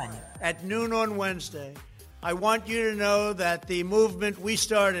 Number 1. At noon on Wednesday, I want you to know that the movement we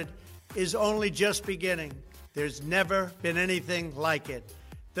started is only just beginning. There's never been anything like it.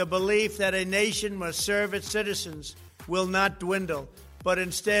 The belief that a nation must serve its citizens will not dwindle, but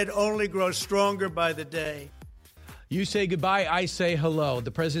instead only grow stronger by the day. You say goodbye, I say hello.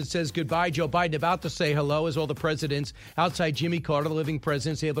 The president says goodbye. Joe Biden about to say hello as all the presidents outside Jimmy Carter, the living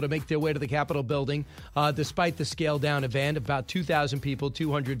presidents, able to make their way to the Capitol building despite the scaled-down event. About 2,000 people,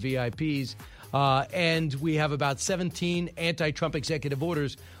 200 VIPs. And we have about 17 anti-Trump executive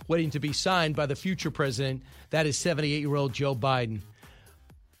orders waiting to be signed by the future president. That is 78-year-old Joe Biden.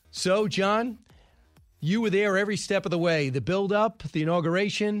 So, John, you were there every step of the way, the build-up, the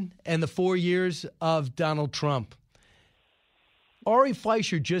inauguration, and the 4 years of Donald Trump. Ari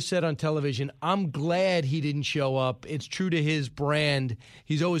Fleischer just said on television, I'm glad he didn't show up. It's true to his brand.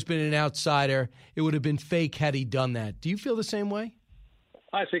 He's always been an outsider. It would have been fake had he done that. Do you feel the same way?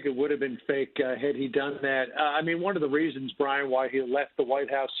 I think it would have been fake had he done that. I mean, one of the reasons, Brian, why he left the White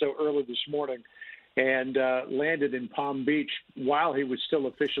House so early this morning and landed in Palm Beach while he was still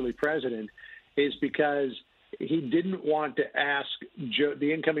officially president is because he didn't want to ask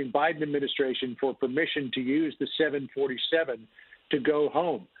the incoming Biden administration for permission to use the 747 to go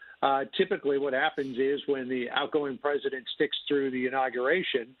home. Typically what happens is when the outgoing president sticks through the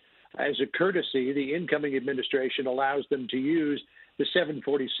inauguration, as a courtesy, the incoming administration allows them to use the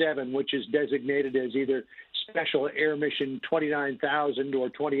 747, which is designated as either Special Air Mission 29,000 or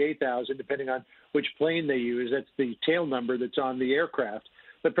 28,000, depending on which plane they use. That's the tail number that's on the aircraft.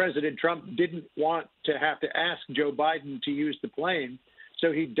 But President Trump didn't want to have to ask Joe Biden to use the plane,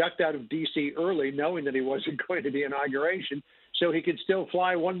 so he ducked out of D.C. early, knowing that he wasn't going to the inauguration, so he could still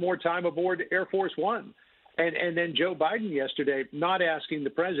fly one more time aboard Air Force One. And then Joe Biden yesterday, not asking the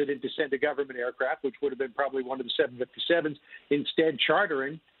president to send a government aircraft, which would have been probably one of the 757s, instead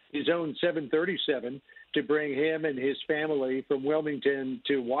chartering his own 737 to bring him and his family from Wilmington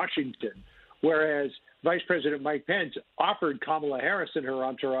to Washington, whereas Vice President Mike Pence offered Kamala Harris and her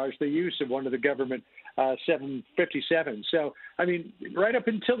entourage the use of one of the government 757. So, I mean, right up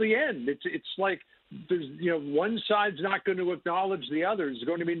until the end, it's like there's, one side's not going to acknowledge the other. There's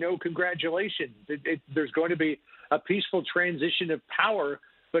going to be no congratulations. There's going to be a peaceful transition of power,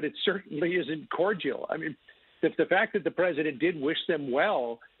 but it certainly isn't cordial. I mean, the fact that the president did wish them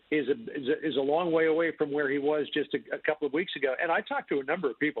well is a long way away from where he was just a couple of weeks ago. And I talked to a number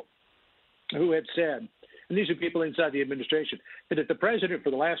of people who had said, and these are people inside the administration, that if the president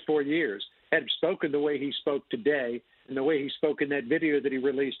for the last 4 years had spoken the way he spoke today, and the way he spoke in that video that he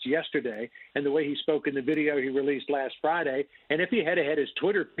released yesterday, and the way he spoke in the video he released last Friday, and if he had had his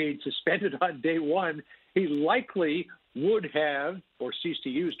Twitter feed suspended on day one, he likely would have, or ceased to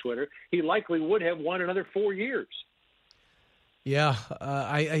use Twitter, he likely would have won another 4 years. Yeah,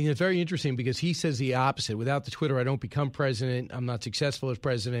 it's very interesting because he says the opposite. Without the Twitter, I don't become president. I'm not successful as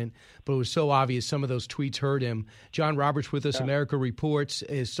president. But it was so obvious some of those tweets hurt him. John Roberts with us, America Reports.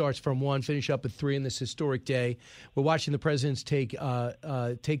 It starts from 1, finish up at 3 on this historic day. We're watching the presidents take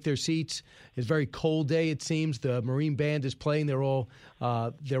their seats. It's a very cold day, it seems. The Marine Band is playing. They're all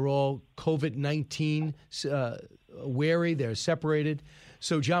COVID-19 wary. They're separated.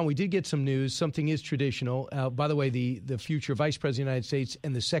 So, John, we did get some news. Something is traditional. By the way, the future Vice President of the United States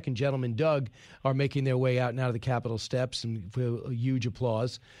and the second gentleman, Doug, are making their way out now to the Capitol steps, and for a huge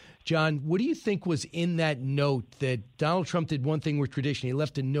applause. John, what do you think was in that note that Donald Trump did one thing with tradition? He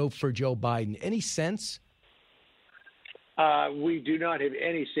left a note for Joe Biden. Any sense? We do not have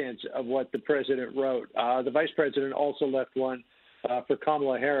any sense of what the president wrote. The vice president also left one for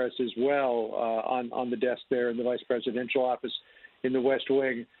Kamala Harris as well on the desk there in the vice presidential office in the West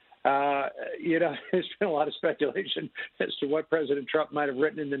Wing. There's been a lot of speculation as to what President Trump might have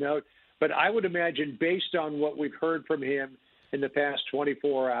written in the note. But I would imagine, based on what we've heard from him in the past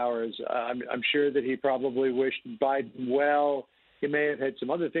 24 hours, I'm sure that he probably wished Biden well. He may have had some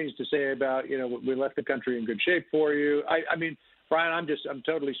other things to say about, we left the country in good shape for you. I mean, Brian, I'm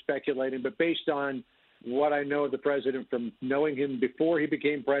totally speculating, but based on what I know of the president from knowing him before he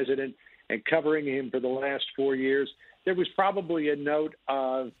became president and covering him for the last 4 years, there was probably a note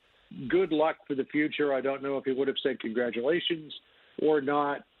of good luck for the future. I don't know if he would have said congratulations or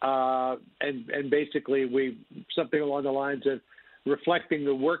not. And basically something along the lines of reflecting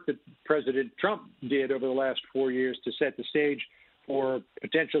the work that President Trump did over the last 4 years to set the stage for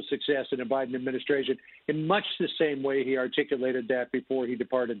potential success in a Biden administration in much the same way he articulated that before he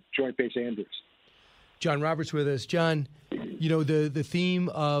departed Joint Base Andrews. John Roberts with us. John, you know, the theme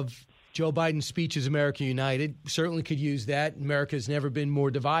of Joe Biden's speech is America United. Certainly could use that. America's never been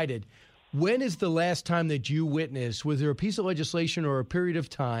more divided. When is the last time that you witnessed, was there a piece of legislation or a period of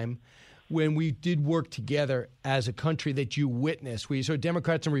time when we did work together as a country that you witnessed, where you saw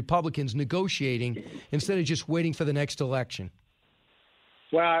Democrats and Republicans negotiating instead of just waiting for the next election?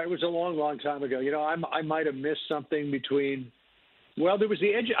 Well, it was a long, long time ago. You know, I might have missed something between. Well, there was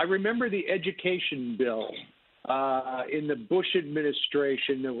I remember the education bill in the Bush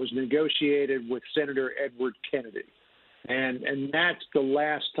administration that was negotiated with Senator Edward Kennedy, and that's the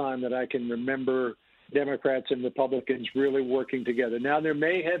last time that I can remember Democrats and Republicans really working together. Now, there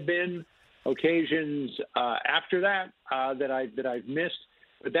may have been occasions after that that I've missed.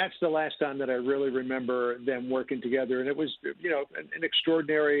 But that's the last time that I really remember them working together. And it was, you know, an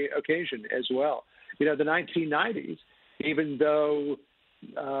extraordinary occasion as well. You know, the 1990s, even though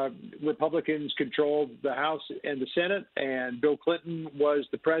Republicans controlled the House and the Senate and Bill Clinton was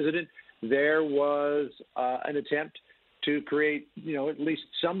the president, there was an attempt to create, you know, at least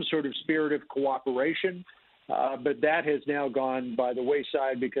some sort of spirit of cooperation. But that has now gone by the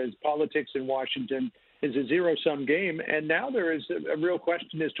wayside because politics in Washington is a zero-sum game, and now there is a real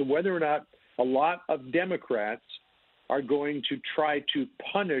question as to whether or not a lot of Democrats are going to try to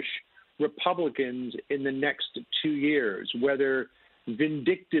punish Republicans in the next 2 years, whether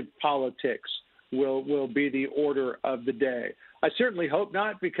vindictive politics will be the order of the day. I certainly hope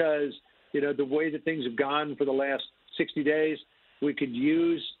not, because, you know, the way that things have gone for the last 60 days, we could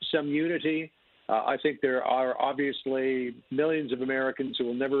use some unity. I think there are obviously millions of Americans who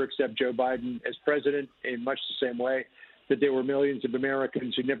will never accept Joe Biden as president in much the same way that there were millions of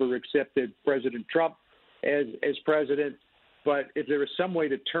Americans who never accepted President Trump as president. But if there is some way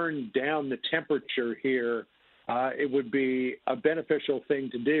to turn down the temperature here, it would be a beneficial thing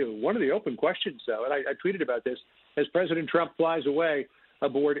to do. One of the open questions, though, and I tweeted about this, as President Trump flies away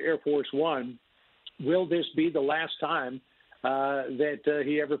aboard Air Force One, will this be the last time that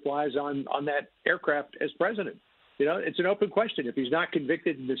he ever flies on that aircraft as president? You know, it's an open question. If he's not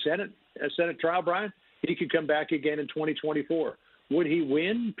convicted in the Senate trial, Brian, he could come back again in 2024. Would he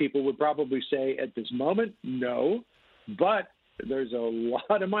win? People would probably say at this moment, no. But there's a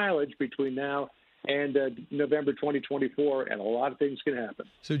lot of mileage between now and November 2024, and a lot of things can happen.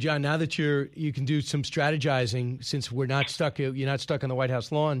 So, John, now that you can do some strategizing, since you're not stuck on the White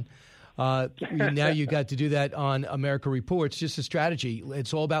House lawn. Now you got to do that on America Reports, just a strategy.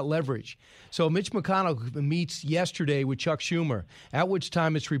 It's all about leverage. So Mitch McConnell meets yesterday with Chuck Schumer, at which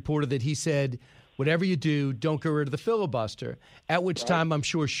time it's reported that he said, whatever you do, don't get rid of the filibuster, at which time I'm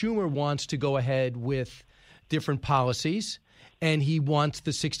sure Schumer wants to go ahead with different policies, and he wants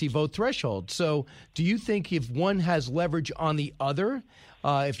the 60-vote threshold. So do you think if one has leverage on the other,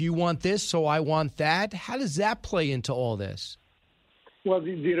 if you want this, so I want that, how does that play into all this? Well,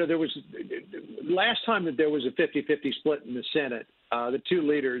 you know, there was last time that there was a 50-50 split in the Senate, the two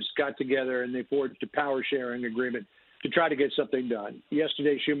leaders got together and they forged a power sharing agreement to try to get something done.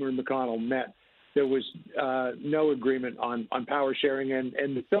 Yesterday, Schumer and McConnell met. There was no agreement on power sharing, and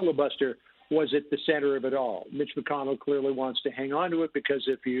the filibuster was at the center of it all. Mitch McConnell clearly wants to hang on to it because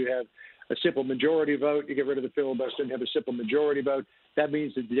if you have a simple majority vote, you get rid of the filibuster and have a simple majority vote. That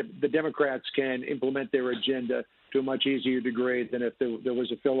means that the Democrats can implement their agenda to a much easier degree than if there was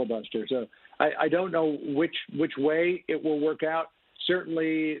a filibuster. So I don't know which way it will work out.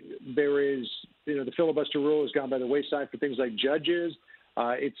 Certainly there is, you know, the filibuster rule has gone by the wayside for things like judges.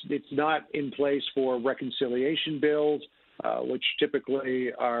 It's not in place for reconciliation bills, which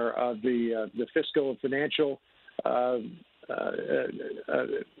typically are of the fiscal and financial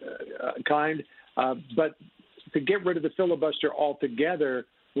kind. But to get rid of the filibuster altogether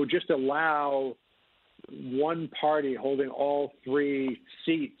would just allow one party holding all three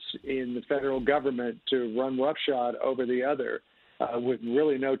seats in the federal government to run roughshod over the other with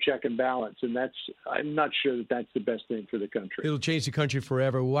really no check and balance. And I'm not sure that that's the best thing for the country. It'll change the country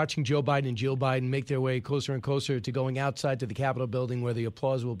forever. We're watching Joe Biden and Jill Biden make their way closer and closer to going outside to the Capitol building, where the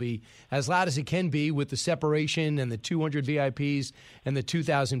applause will be as loud as it can be, with the separation and the 200 VIPs and the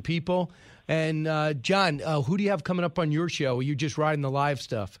 2,000 people. And, John, who do you have coming up on your show? Are you just riding the live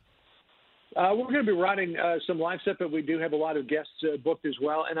stuff? We're going to be riding some live stuff, but we do have a lot of guests booked as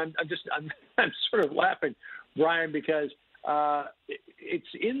well. And I'm sort of laughing, Brian, because it's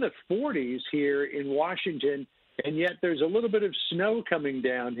in the 40s here in Washington, and yet there's a little bit of snow coming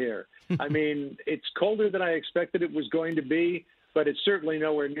down here. I mean, it's colder than I expected it was going to be, but it's certainly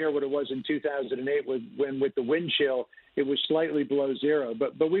nowhere near what it was in 2008 when with the wind chill, it was slightly below zero.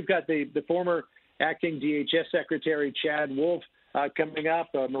 But we've got the former acting DHS Secretary Chad Wolf coming up.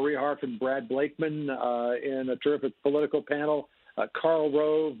 Maria Harf and Brad Blakeman in a terrific political panel. Karl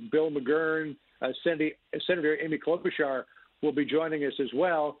Rove, Bill McGurn, Senator Amy Klobuchar will be joining us as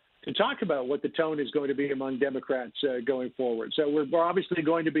well to talk about what the tone is going to be among Democrats going forward. So we're obviously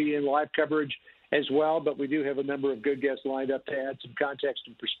going to be in live coverage as well, but we do have a number of good guests lined up to add some context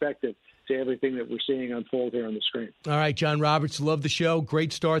and perspective to everything that we're seeing unfold here on the screen. All right, John Roberts, love the show.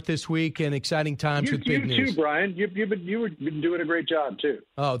 Great start this week and exciting times with big news. You too, Brian. You've been doing a great job, too.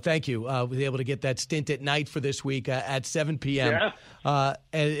 Oh, thank you. Was able to get that stint at night for this week at 7 p.m. Yeah.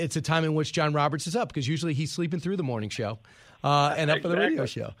 And it's a time in which John Roberts is up because usually he's sleeping through the morning show and up for the radio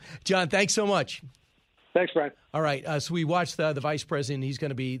show. John, thanks so much. Thanks, Brian. All right, so we watched the vice president.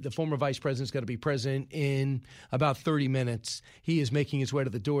 The former vice president is going to be president in about 30 minutes. He is making his way to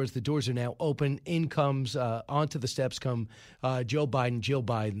the doors. The doors are now open. In comes, onto the steps come Joe Biden, Jill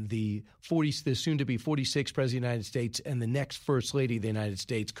Biden, the soon-to-be 46th president of the United States and the next first lady of the United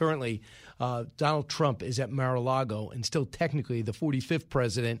States. Currently, Donald Trump is at Mar-a-Lago and still technically the 45th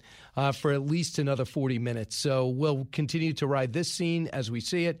president for at least another 40 minutes. So we'll continue to ride this scene as we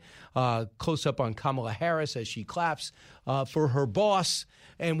see it. Close up on Kamala Harris as she claps for her boss.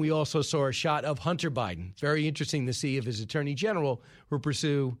 And we also saw a shot of Hunter Biden. Very interesting to see if his attorney general will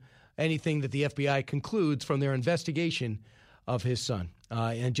pursue anything that the FBI concludes from their investigation of his son.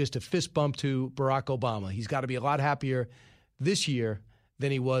 And just a fist bump to Barack Obama. He's got to be a lot happier this year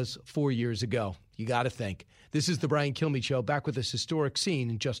than he was 4 years ago. You got to think. This is the Brian Kilmeade Show, back with this historic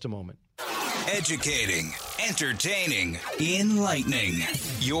scene in just a moment. Educating, entertaining, enlightening.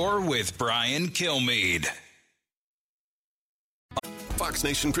 You're with Brian Kilmeade. Fox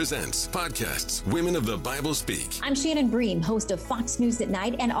Nation presents podcasts Women of the Bible Speak. I'm Shannon Bream, host of Fox News at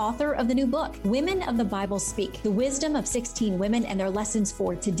Night and author of the new book, Women of the Bible Speak, the wisdom of 16 women and their lessons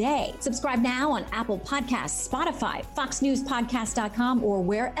for today. Subscribe now on Apple Podcasts, Spotify, FoxNewsPodcast.com, or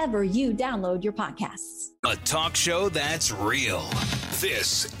wherever you download your podcasts. A talk show that's real.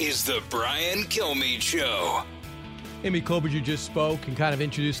 This is the Brian Kilmeade Show. Amy Klobuchar just spoke and kind of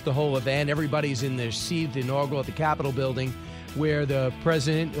introduced the whole event. Everybody's in their seat, the inaugural at the Capitol building, where the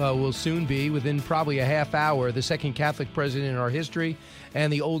president will soon be, within probably a half hour, the second Catholic president in our history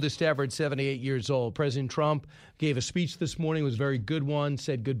and the oldest ever at 78 years old. President Trump gave a speech this morning, was a very good one,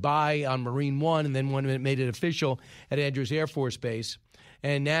 said goodbye on Marine One, and then made it official at Andrews Air Force Base.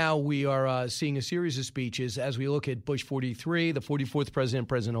 And now we are seeing a series of speeches as we look at Bush 43, the 44th president,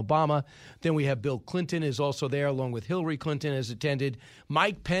 President Obama. Then we have Bill Clinton is also there, along with Hillary Clinton has attended.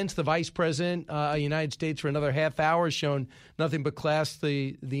 Mike Pence, the vice president of the United States, for another half hour, has shown nothing but class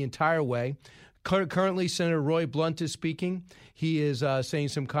the entire way. Currently, Senator Roy Blunt is speaking. He is saying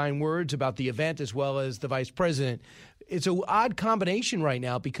some kind words about the event as well as the vice president. It's an odd combination right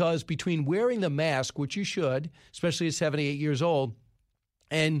now because between wearing the mask, which you should, especially at 78 years old,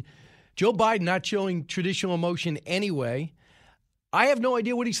 and Joe Biden not showing traditional emotion anyway, I have no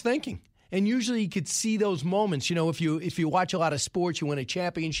idea what he's thinking. And usually you could see those moments. You know, if you watch a lot of sports, you win a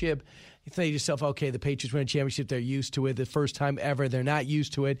championship, you think to yourself, okay, the Patriots win a championship, they're used to it. The first time ever, they're not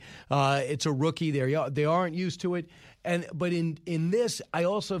used to it. It's a rookie, they aren't used to it. But in this, I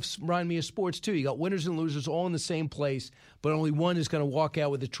also remind me of sports too. You got winners and losers all in the same place, but only one is going to walk out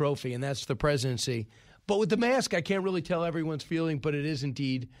with a trophy, and that's the presidency. But with the mask, I can't really tell everyone's feeling, but it is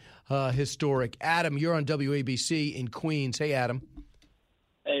indeed historic. Adam, you're on WABC in Queens. Hey, Adam.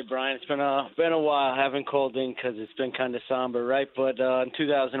 Hey, Brian. It's been a while. I haven't called in because it's been kind of somber, right? But in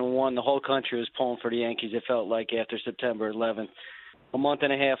 2001, the whole country was pulling for the Yankees, it felt like, after September 11th. A month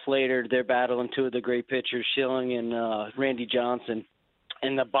and a half later, they're battling two of the great pitchers, Schilling and Randy Johnson.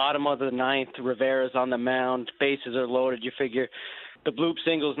 In the bottom of the ninth, Rivera's on the mound. Bases are loaded. You figure the bloop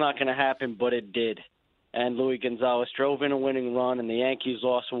single's not going to happen, but it did. And Luis Gonzalez drove in a winning run, and the Yankees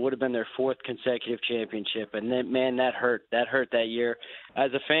lost what would have been their fourth consecutive championship. And then, man, that hurt. That hurt that year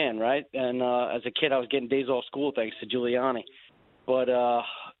as a fan, right? And as a kid, I was getting days off school thanks to Giuliani. But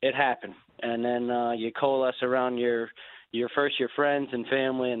it happened. And then you coalesce around your friends and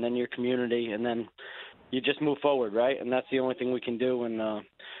family, and then your community, and then you just move forward, right? And that's the only thing we can do. And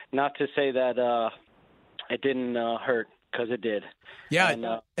not to say that it didn't hurt, because it did. Yeah, and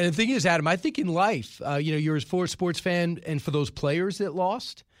the thing is, Adam, I think in life, you're a sports fan, and for those players that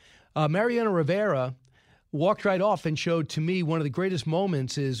lost, Mariano Rivera walked right off and showed to me one of the greatest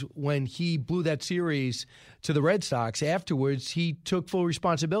moments is when he blew that series to the Red Sox. Afterwards, he took full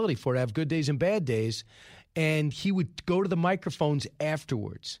responsibility for it, have good days and bad days, and he would go to the microphones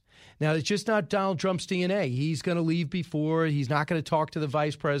afterwards. Now, it's just not Donald Trump's DNA. He's going to leave before. He's not going to talk to the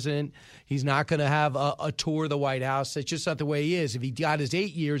vice president. He's not going to have a tour of the White House. That's just not the way he is. If he got his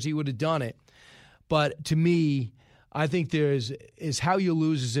 8 years, he would have done it. But to me, I think is how you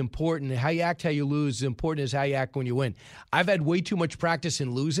lose is important. How you act, how you lose is important as how you act when you win. I've had way too much practice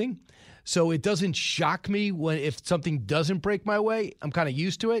in losing, so it doesn't shock me if something doesn't break my way. I'm kind of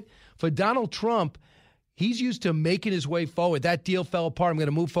used to it. For Donald Trump, he's used to making his way forward. That deal fell apart. I'm going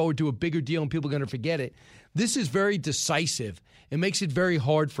to move forward to a bigger deal, and people are going to forget it. This is very decisive. It makes it very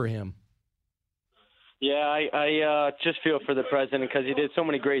hard for him. Yeah, I just feel for the president because he did so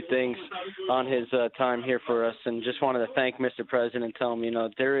many great things on his time here for us, and just wanted to thank Mr. President and tell him,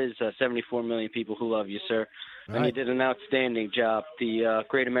 there is 74 million people who love you, sir, and you did an outstanding job. The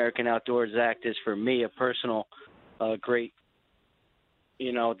Great American Outdoors Act is, for me, a personal great.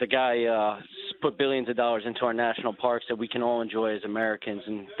 The guy put billions of dollars into our national parks that we can all enjoy as Americans,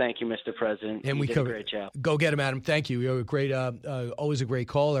 and thank you, Mr. President. And you did a great job. Go get him, Adam. Thank you. You're a great, always a great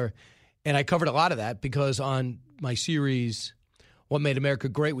caller. And I covered a lot of that because on my series, What Made America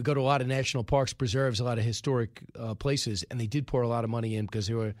Great, we go to a lot of national parks, preserves, a lot of historic places, and they did pour a lot of money in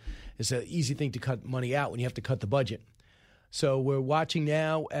because it's an easy thing to cut money out when you have to cut the budget. So we're watching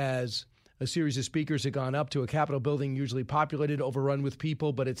now as a series of speakers have gone up to a Capitol building, usually populated, overrun with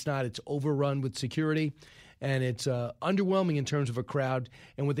people, but it's not. It's overrun with security, and it's underwhelming in terms of a crowd.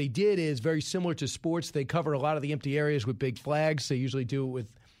 And what they did is very similar to sports. They cover a lot of the empty areas with big flags. They usually do it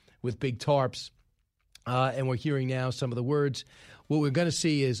with big tarps, and we're hearing now some of the words. What we're going to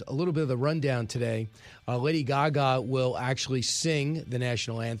see is a little bit of the rundown today. Lady Gaga will actually sing the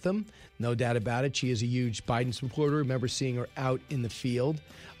national anthem, no doubt about it. She is a huge Biden supporter. Remember seeing her out in the field.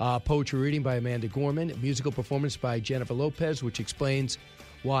 Poetry reading by Amanda Gorman. A musical performance by Jennifer Lopez, which explains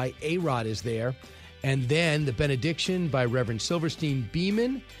why A-Rod is there. And then the benediction by Reverend Silverstein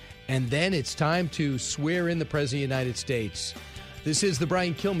Beeman. And then it's time to swear in the President of the United States. This is the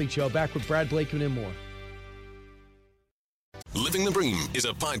Brian Kilmeade Show, back with Brad Blakeman and more. Living the Bream is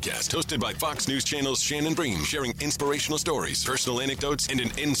a podcast hosted by Fox News Channel's Shannon Bream, sharing inspirational stories, personal anecdotes, and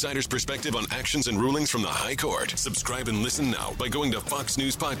an insider's perspective on actions and rulings from the High Court. Subscribe and listen now by going to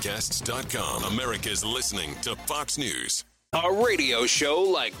foxnewspodcasts.com. America's listening to Fox News. A radio show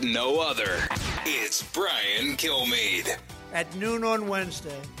like no other. It's Brian Kilmeade. At noon on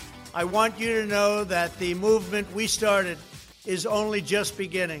Wednesday, I want you to know that the movement we started is only just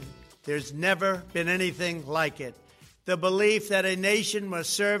beginning. There's never been anything like it. The belief that a nation must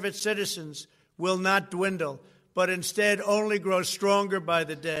serve its citizens will not dwindle, but instead only grow stronger by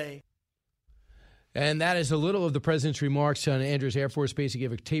the day. And that is a little of the president's remarks on Andrews Air Force Base. He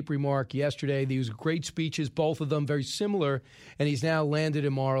gave a tape remark yesterday. These were great speeches, both of them very similar, and he's now landed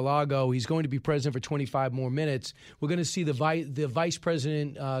in Mar-a-Lago. He's going to be president for 25 more minutes. We're going to see the Vice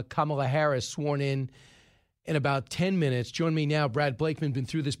President, Kamala Harris, sworn in about 10 minutes. Join me now, Brad Blakeman, been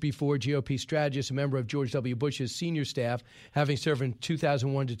through this before, GOP strategist, a member of George W. Bush's senior staff, having served from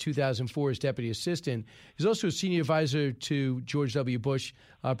 2001 to 2004 as deputy assistant. He's also a senior advisor to George W. Bush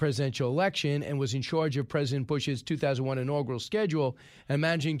presidential election and was in charge of President Bush's 2001 inaugural schedule and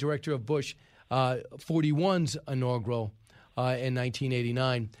managing director of Bush 41's inaugural in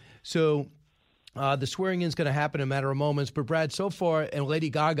 1989. So the swearing in is going to happen in a matter of moments. But, Brad, so far, and Lady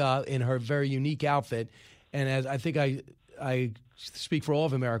Gaga in her very unique outfit, and as I think I speak for all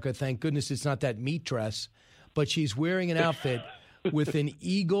of America, thank goodness it's not that meat dress, but she's wearing an outfit with an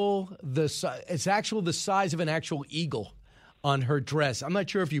eagle. It's actually the size of an actual eagle on her dress. I'm not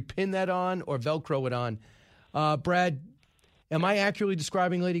sure if you pin that on or Velcro it on. Brad, am I accurately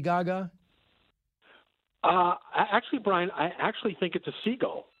describing Lady Gaga? Actually, Brian, I actually think it's a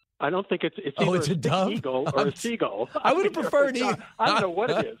seagull. I don't think it's either it's a dove? eagle or a seagull. I would have preferred I don't know what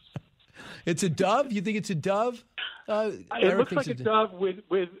it is. It's a dove? You think it's a dove? It looks like a dove with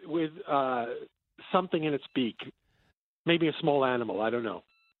something in its beak. Maybe a small animal. I don't know.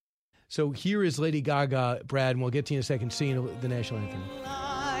 So here is Lady Gaga, Brad, and we'll get to you in a second, singing the national anthem.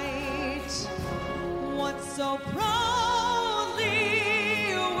 What so proudly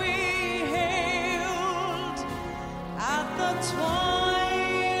we hailed at the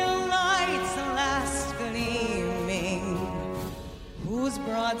twilight's last gleaming, whose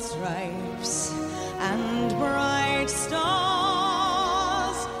broad stripes and bright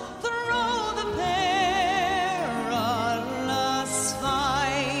stars through the perilous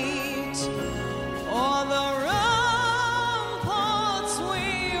fight o'er the ramparts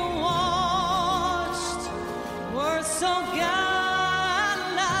we watched were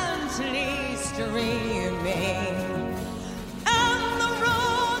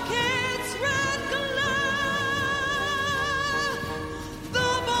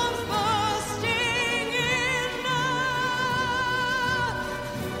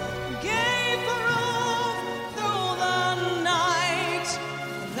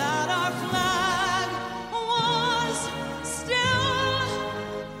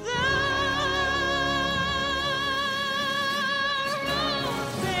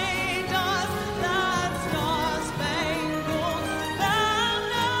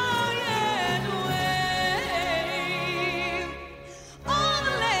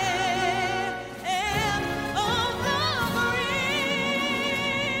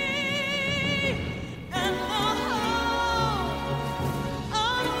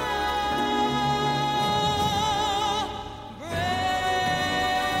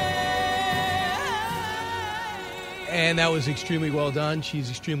And that was extremely well done. She's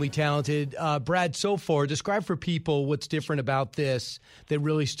extremely talented. Brad, so far, describe for people what's different about this that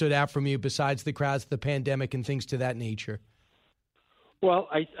really stood out from you besides the crowds, the pandemic, and things to that nature. Well,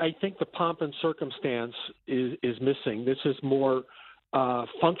 I think the pomp and circumstance is missing. This is more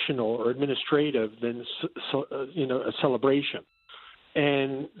functional or administrative than a celebration.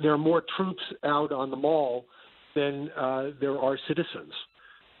 And there are more troops out on the mall than there are citizens.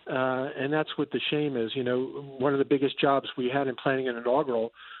 And that's what the shame is. You know, one of the biggest jobs we had in planning an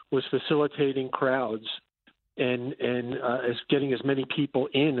inaugural was facilitating crowds and as getting as many people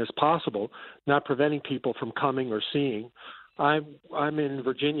in as possible, not preventing people from coming or seeing. I'm in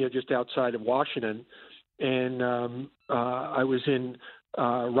Virginia, just outside of Washington, and I was in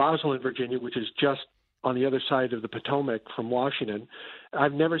Rosslyn, Virginia, which is just on the other side of the Potomac from Washington.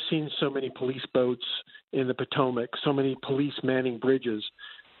 I've never seen so many police boats in the Potomac, so many police manning bridges.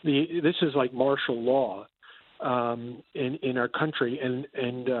 This is like martial law in our country, and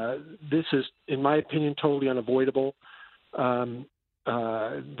this is, in my opinion, totally unavoidable.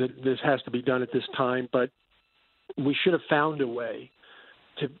 This has to be done at this time, but we should have found a way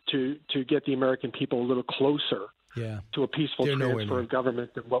to get the American people a little closer to a peaceful transfer of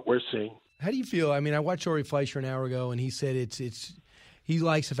government than what we're seeing. How do you feel? I mean, I watched Ori Fleischer an hour ago, and he said he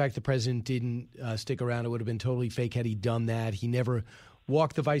likes the fact the president didn't stick around. It would have been totally fake had he done that. He never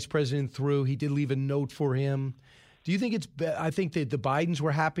walked the vice president through. He did leave a note for him. Do you think I think that the Bidens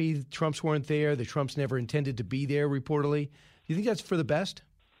were happy the Trumps weren't there, the Trumps never intended to be there, reportedly. Do you think that's for the best?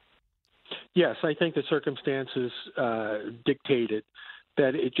 Yes, I think the circumstances dictated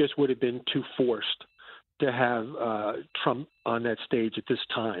that it just would have been too forced to have Trump on that stage at this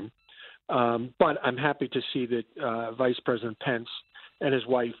time. But I'm happy to see that Vice President Pence and his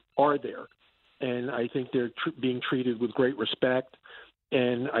wife are there. And I think they're being treated with great respect,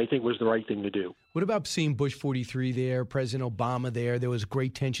 and I think was the right thing to do. What about seeing Bush 43 there, President Obama there? There was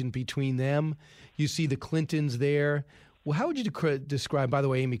great tension between them. You see the Clintons there. Well, how would you describe, by the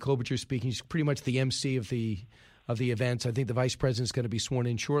way, Amy Klobuchar speaking, she's pretty much the MC of the events. I think the vice president's going to be sworn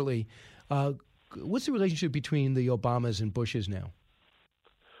in shortly. What's the relationship between the Obamas and Bushes now?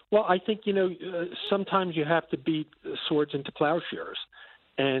 Well, I think, sometimes you have to beat swords into plowshares.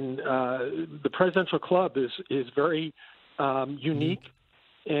 And the presidential club is very unique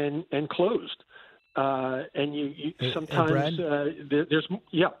and closed. And you sometimes there's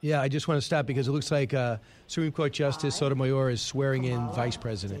I just want to stop because it looks like Supreme Court Justice Sotomayor is swearing in Vice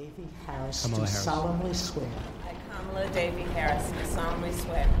President Kamala Harris. Solemnly swear. I, Kamala Davy Harris, do solemnly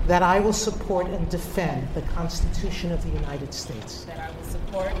swear that I will support and defend the Constitution of the United States. That I will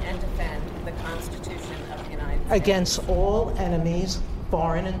support and defend the Constitution of the United States against all enemies,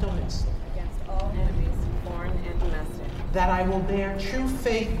 foreign and domestic. Against all enemies, foreign and domestic. That I will bear true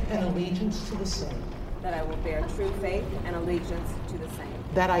faith and allegiance to the same. That I will bear true faith and allegiance to the same.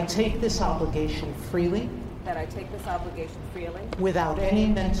 That I take this obligation freely. That I take this obligation freely. Without any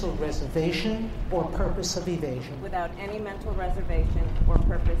mental reservation or purpose of evasion. Without any mental reservation or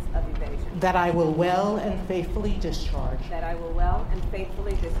purpose of evasion. That I will well and faithfully discharge. That I will well and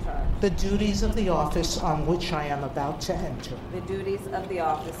faithfully discharge. The duties of the office on which I am about to enter. The duties of the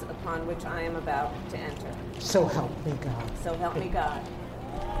office upon which I am about to enter. So help me God. So help me God.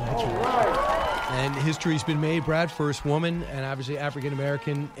 And history's been made. Brad, first woman, and obviously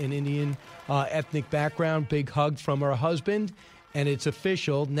African-American and Indian ethnic background. Big hug from her husband, and it's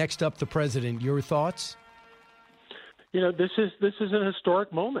official. Next up, the president. Your thoughts? This is an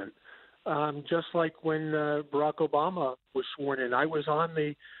historic moment. Just like when Barack Obama was sworn in. I was on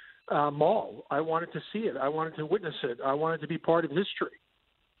the mall. I wanted to see it. I wanted to witness it. I wanted to be part of history.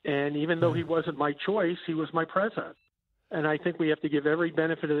 And even though he wasn't my choice, he was my president. And I think we have to give every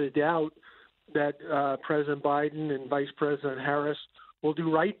benefit of the doubt that President Biden and Vice President Harris will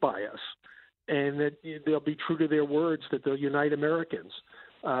do right by us, and that they'll be true to their words, that they'll unite Americans,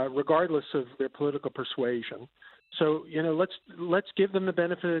 regardless of their political persuasion. So, let's give them the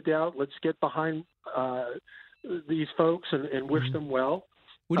benefit of the doubt. Let's get behind these folks and wish them well.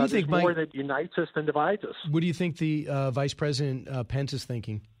 What do you think, more Mike, that unites us than divides us? What do you think the Vice President Pence is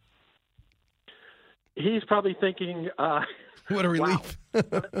thinking? He's probably thinking, what a relief. Wow.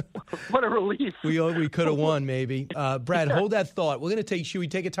 What a relief. We could have won, maybe. Brad, hold that thought. Should we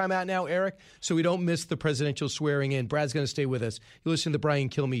take a time out now, Eric, so we don't miss the presidential swearing in? Brad's going to stay with us. You listen to the Brian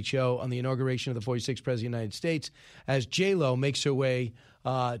Kilmeade Show on the inauguration of the 46th President of the United States as J-Lo makes her way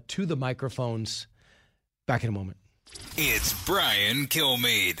to the microphones. Back in a moment. It's Brian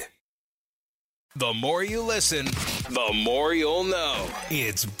Kilmeade. The more you listen, the more you'll know.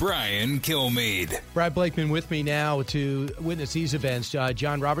 It's Brian Kilmeade. Brad Blakeman with me now to witness these events.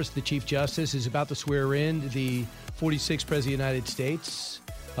 John Roberts, the Chief Justice, is about to swear in the 46th President of the United States,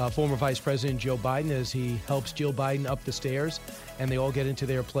 former Vice President Joe Biden, as he helps Jill Biden up the stairs, and they all get into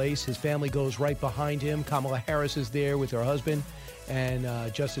their place. His family goes right behind him. Kamala Harris is there with her husband,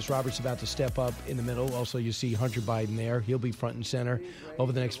 and Justice Roberts is about to step up in the middle. Also, you see Hunter Biden there. He'll be front and center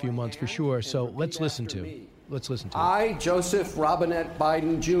over the next few months for sure. So let's listen to it. I, Joseph Robinette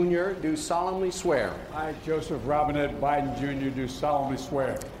Biden, Jr., do solemnly swear. I, Joseph Robinette Biden, Jr., do solemnly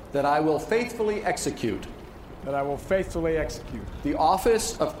swear. That I will faithfully execute. That I will faithfully execute. The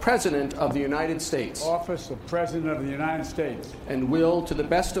office of President of the United States. Office of President of the United States. And will, to the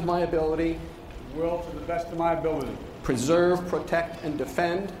best of my ability. Will, to the best of my ability. Preserve, protect, and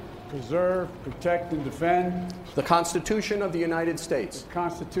defend. Preserve, protect, and defend. The Constitution of the United States. The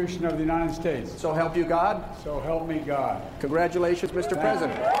Constitution of the United States. So help you God. So help me God. Congratulations, Mr.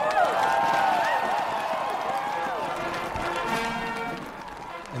 President.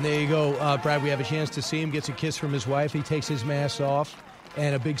 And there you go, Brad. We have a chance to see him. Gets a kiss from his wife. He takes his mask off,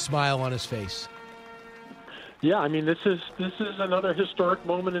 and a big smile on his face. Yeah, I mean, this is another historic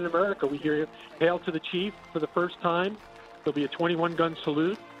moment in America. We hear "Hail to the Chief" for the first time. There'll be a 21-gun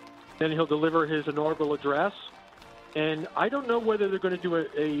salute. Then he'll deliver his inaugural address. And I don't know whether they're going to do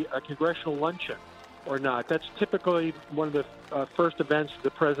a congressional luncheon or not. That's typically one of the first events the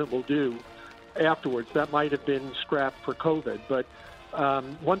president will do afterwards. That might have been scrapped for COVID. But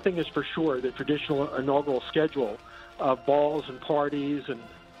one thing is for sure, the traditional inaugural schedule of balls and parties and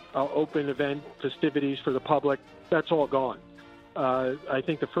open event festivities for the public, that's all gone. I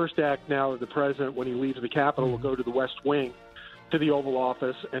think the first act now of the president when he leaves the Capitol will go to the West Wing, to the Oval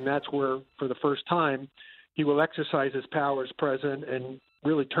Office, and that's where, for the first time, he will exercise his power as president and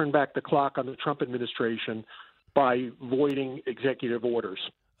really turn back the clock on the Trump administration by voiding executive orders.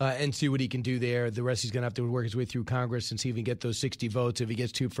 And see what he can do there. The rest he's going to have to work his way through Congress and see if he can get those 60 votes. If he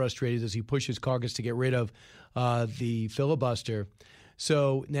gets too frustrated as he pushes caucus to get rid of the filibuster.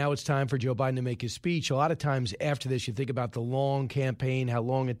 So now it's time for Joe Biden to make his speech. A lot of times after this, you think about the long campaign, how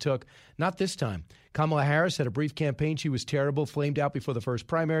long it took. Not this time. Kamala Harris had a brief campaign. She was terrible, flamed out before the first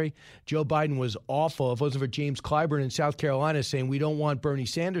primary. Joe Biden was awful. If it wasn't for James Clyburn in South Carolina saying we don't want Bernie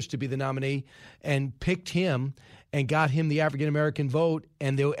Sanders to be the nominee, and picked him and got him the African-American vote,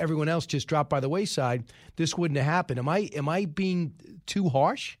 and everyone else just dropped by the wayside, this wouldn't have happened. Am I being too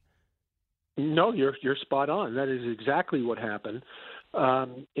harsh? No, you're spot on. That is exactly what happened.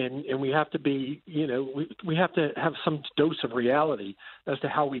 And we have to be, we have to have some dose of reality as to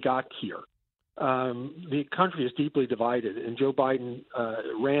how we got here. The country is deeply divided, and Joe Biden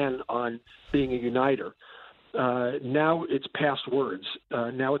ran on being a uniter. Now it's past words.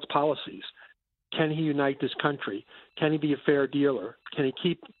 Now it's policies. Can he unite this country? Can he be a fair dealer? Can he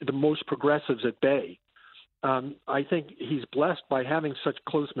keep the most progressives at bay? I think he's blessed by having such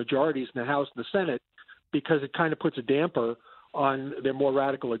close majorities in the House and the Senate because it kind of puts a damper on their more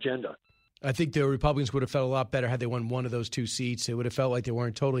radical agenda. I think the Republicans would have felt a lot better had they won one of those two seats. It would have felt like they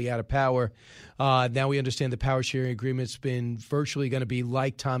weren't totally out of power. Now we understand the power-sharing agreement's been virtually going to be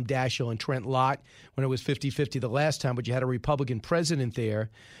like Tom Daschle and Trent Lott when it was 50-50 the last time, but you had a Republican president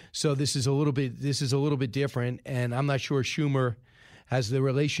there. So this is a little bit different, and I'm not sure Schumer has the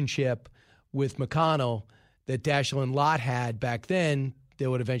relationship with McConnell that Daschle and Lott had back then. They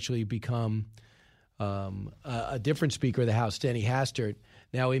would eventually become a different Speaker of the House, Steny Hastert.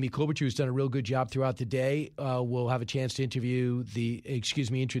 Now, Amy Klobuchar has done a real good job throughout the day. We'll have a chance to introduce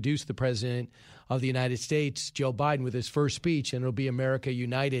the President of the United States, Joe Biden, with his first speech, and it'll be America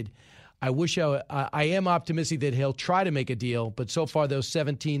United. I am optimistic that he'll try to make a deal, but so far those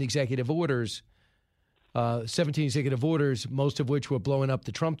 17 executive orders, most of which were blowing up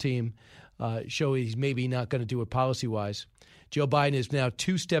the Trump team, show he's maybe not going to do it policy-wise. Joe Biden is now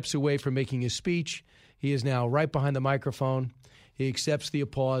 2 steps away from making his speech. He is now right behind the microphone. He accepts the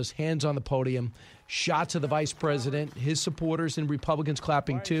applause, hands on the podium, shots of the vice president, his supporters and Republicans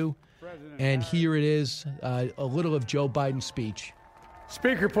clapping too. And here it is, a little of Joe Biden's speech.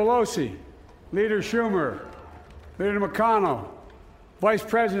 Speaker Pelosi, Leader Schumer, Leader McConnell, Vice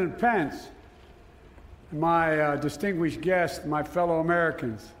President Pence, and my distinguished guests, my fellow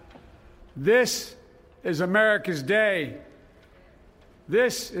Americans. This is America's day.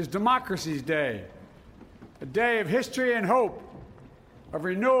 This is democracy's day, a day of history and hope, of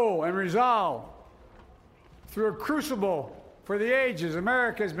renewal and resolve. Through a crucible for the ages,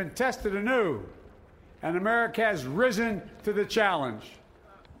 America has been tested anew, and America has risen to the challenge.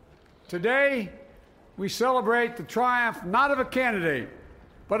 Today, we celebrate the triumph not of a candidate,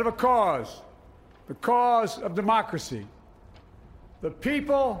 but of a cause, the cause of democracy. The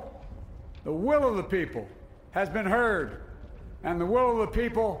people, the will of the people has been heard, and the will of the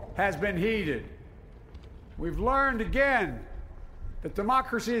people has been heeded. We've learned again that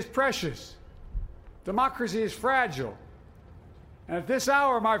democracy is precious. Democracy is fragile. And at this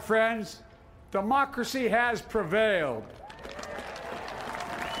hour, my friends, democracy has prevailed.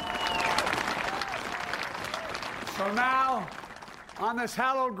 So now, on this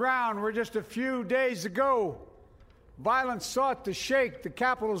hallowed ground where just a few days ago, violence sought to shake the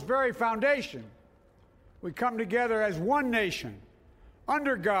Capitol's very foundation, we come together as one nation,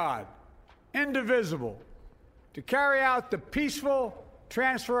 under God, indivisible, to carry out the peaceful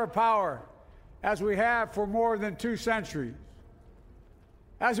transfer of power as we have for more than 2 centuries.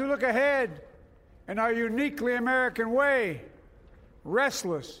 As we look ahead in our uniquely American way,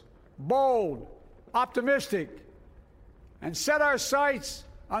 restless, bold, optimistic, and set our sights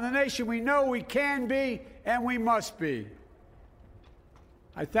on the nation we know we can be and we must be.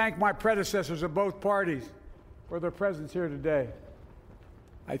 I thank my predecessors of both parties for their presence here today.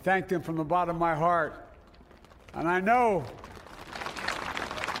 I thank them from the bottom of my heart. And I know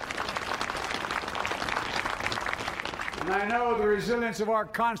the resilience of our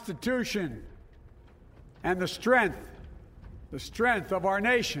Constitution and the strength of our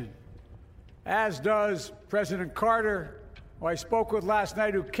nation, as does President Carter, who I spoke with last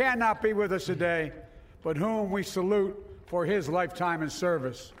night, who cannot be with us today, but whom we salute for his lifetime in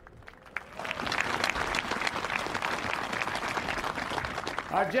service.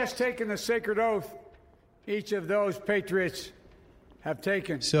 I've just taken the sacred oath each of those patriots have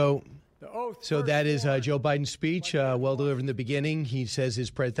taken. So that is Joe Biden's speech, well delivered in the beginning. He says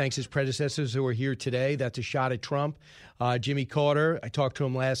thanks his predecessors who are here today. That's a shot at Trump. Jimmy Carter, I talked to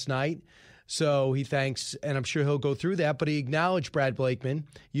him last night. So he thanks, and I'm sure he'll go through that, but he acknowledged Brad Blakeman.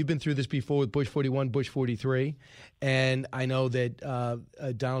 You've been through this before with Bush 41, Bush 43, and I know that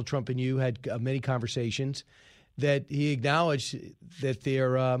Donald Trump and you had many conversations, that he acknowledged that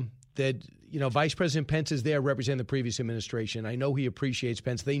Vice President Pence is there representing the previous administration. I know he appreciates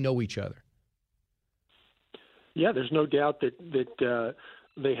Pence. They know each other. Yeah, there's no doubt that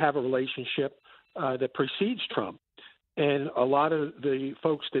they have a relationship that precedes Trump. And a lot of the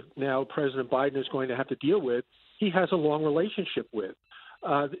folks that now President Biden is going to have to deal with, he has a long relationship with.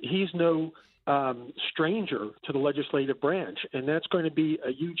 He's no stranger to the legislative branch, and that's going to be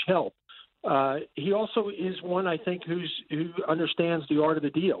a huge help. He also is one, I think, who understands the art of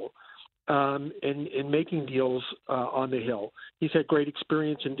the deal in making deals on the Hill. He's had great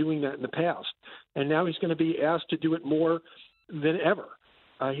experience in doing that in the past, and now he's going to be asked to do it more than ever.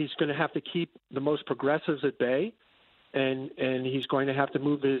 He's going to have to keep the most progressives at bay. And he's going to have to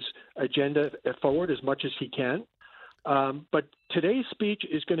move his agenda forward as much as he can. But today's speech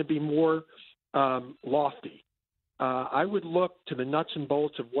is going to be more lofty. I would look to the nuts and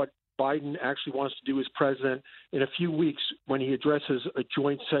bolts of what Biden actually wants to do as president in a few weeks when he addresses a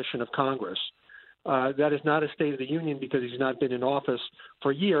joint session of Congress. That is not a State of the Union because he's not been in office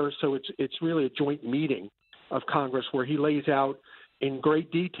for years, so it's really a joint meeting of Congress where he lays out in great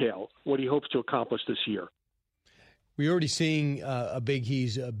detail what he hopes to accomplish this year. We're already seeing a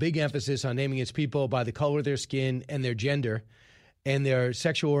big emphasis on naming its people by the color of their skin and their gender and their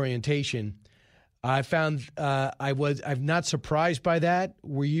sexual orientation. I found I'm not surprised by that.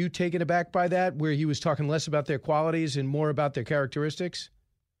 Were you taken aback by that, where he was talking less about their qualities and more about their characteristics?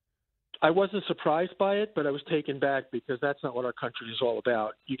 I wasn't surprised by it, but I was taken back because that's not what our country is all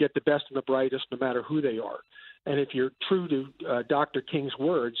about. You get the best and the brightest no matter who they are. And if you're true to Dr. King's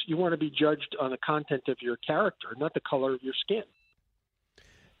words, you want to be judged on the content of your character, not the color of your skin.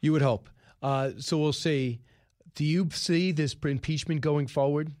 You would hope. So we'll see. Do you see this impeachment going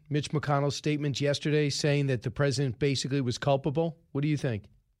forward? Mitch McConnell's statements yesterday saying that the president basically was culpable. What do you think?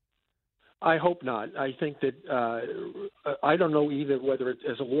 I hope not. I think that I don't know either whether it,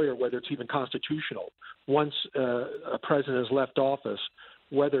 as a lawyer, whether it's even constitutional. Once a president has left office,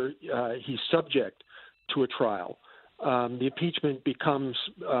 whether he's subject to a trial. The impeachment becomes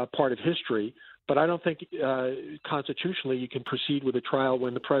part of history, but I don't think constitutionally you can proceed with a trial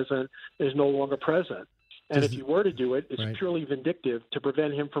when the president is no longer president. And if you were to do it, it's purely vindictive to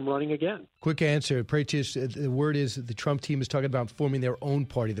prevent him from running again. Quick answer. The word is the Trump team is talking about forming their own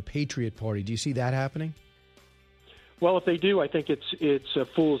party, the Patriot Party. Do you see that happening? Well, if they do, I think it's a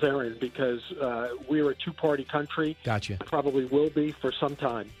fool's errand because we're a two-party country. Gotcha. Probably will be for some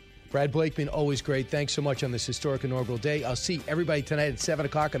time. Brad Blakeman, always great. Thanks so much on this historic inaugural day. I'll see everybody tonight at 7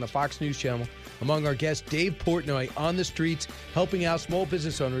 o'clock on the Fox News Channel. Among our guests, Dave Portnoy on the streets helping out small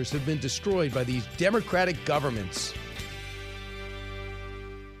business owners who have been destroyed by these Democratic governments.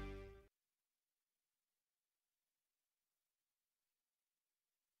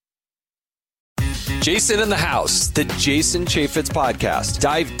 Jason in the House, the Jason Chaffetz Podcast.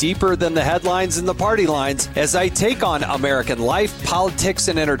 Dive deeper than the headlines and the party lines as I take on American life, politics,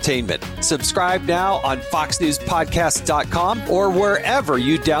 and entertainment. Subscribe now on FoxNewsPodcast.com or wherever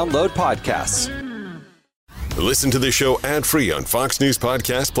you download podcasts. Listen to the show ad-free on Fox News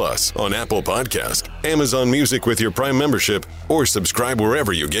Podcast Plus, on Apple Podcast, Amazon Music with your Prime membership, or subscribe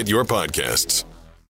wherever you get your podcasts.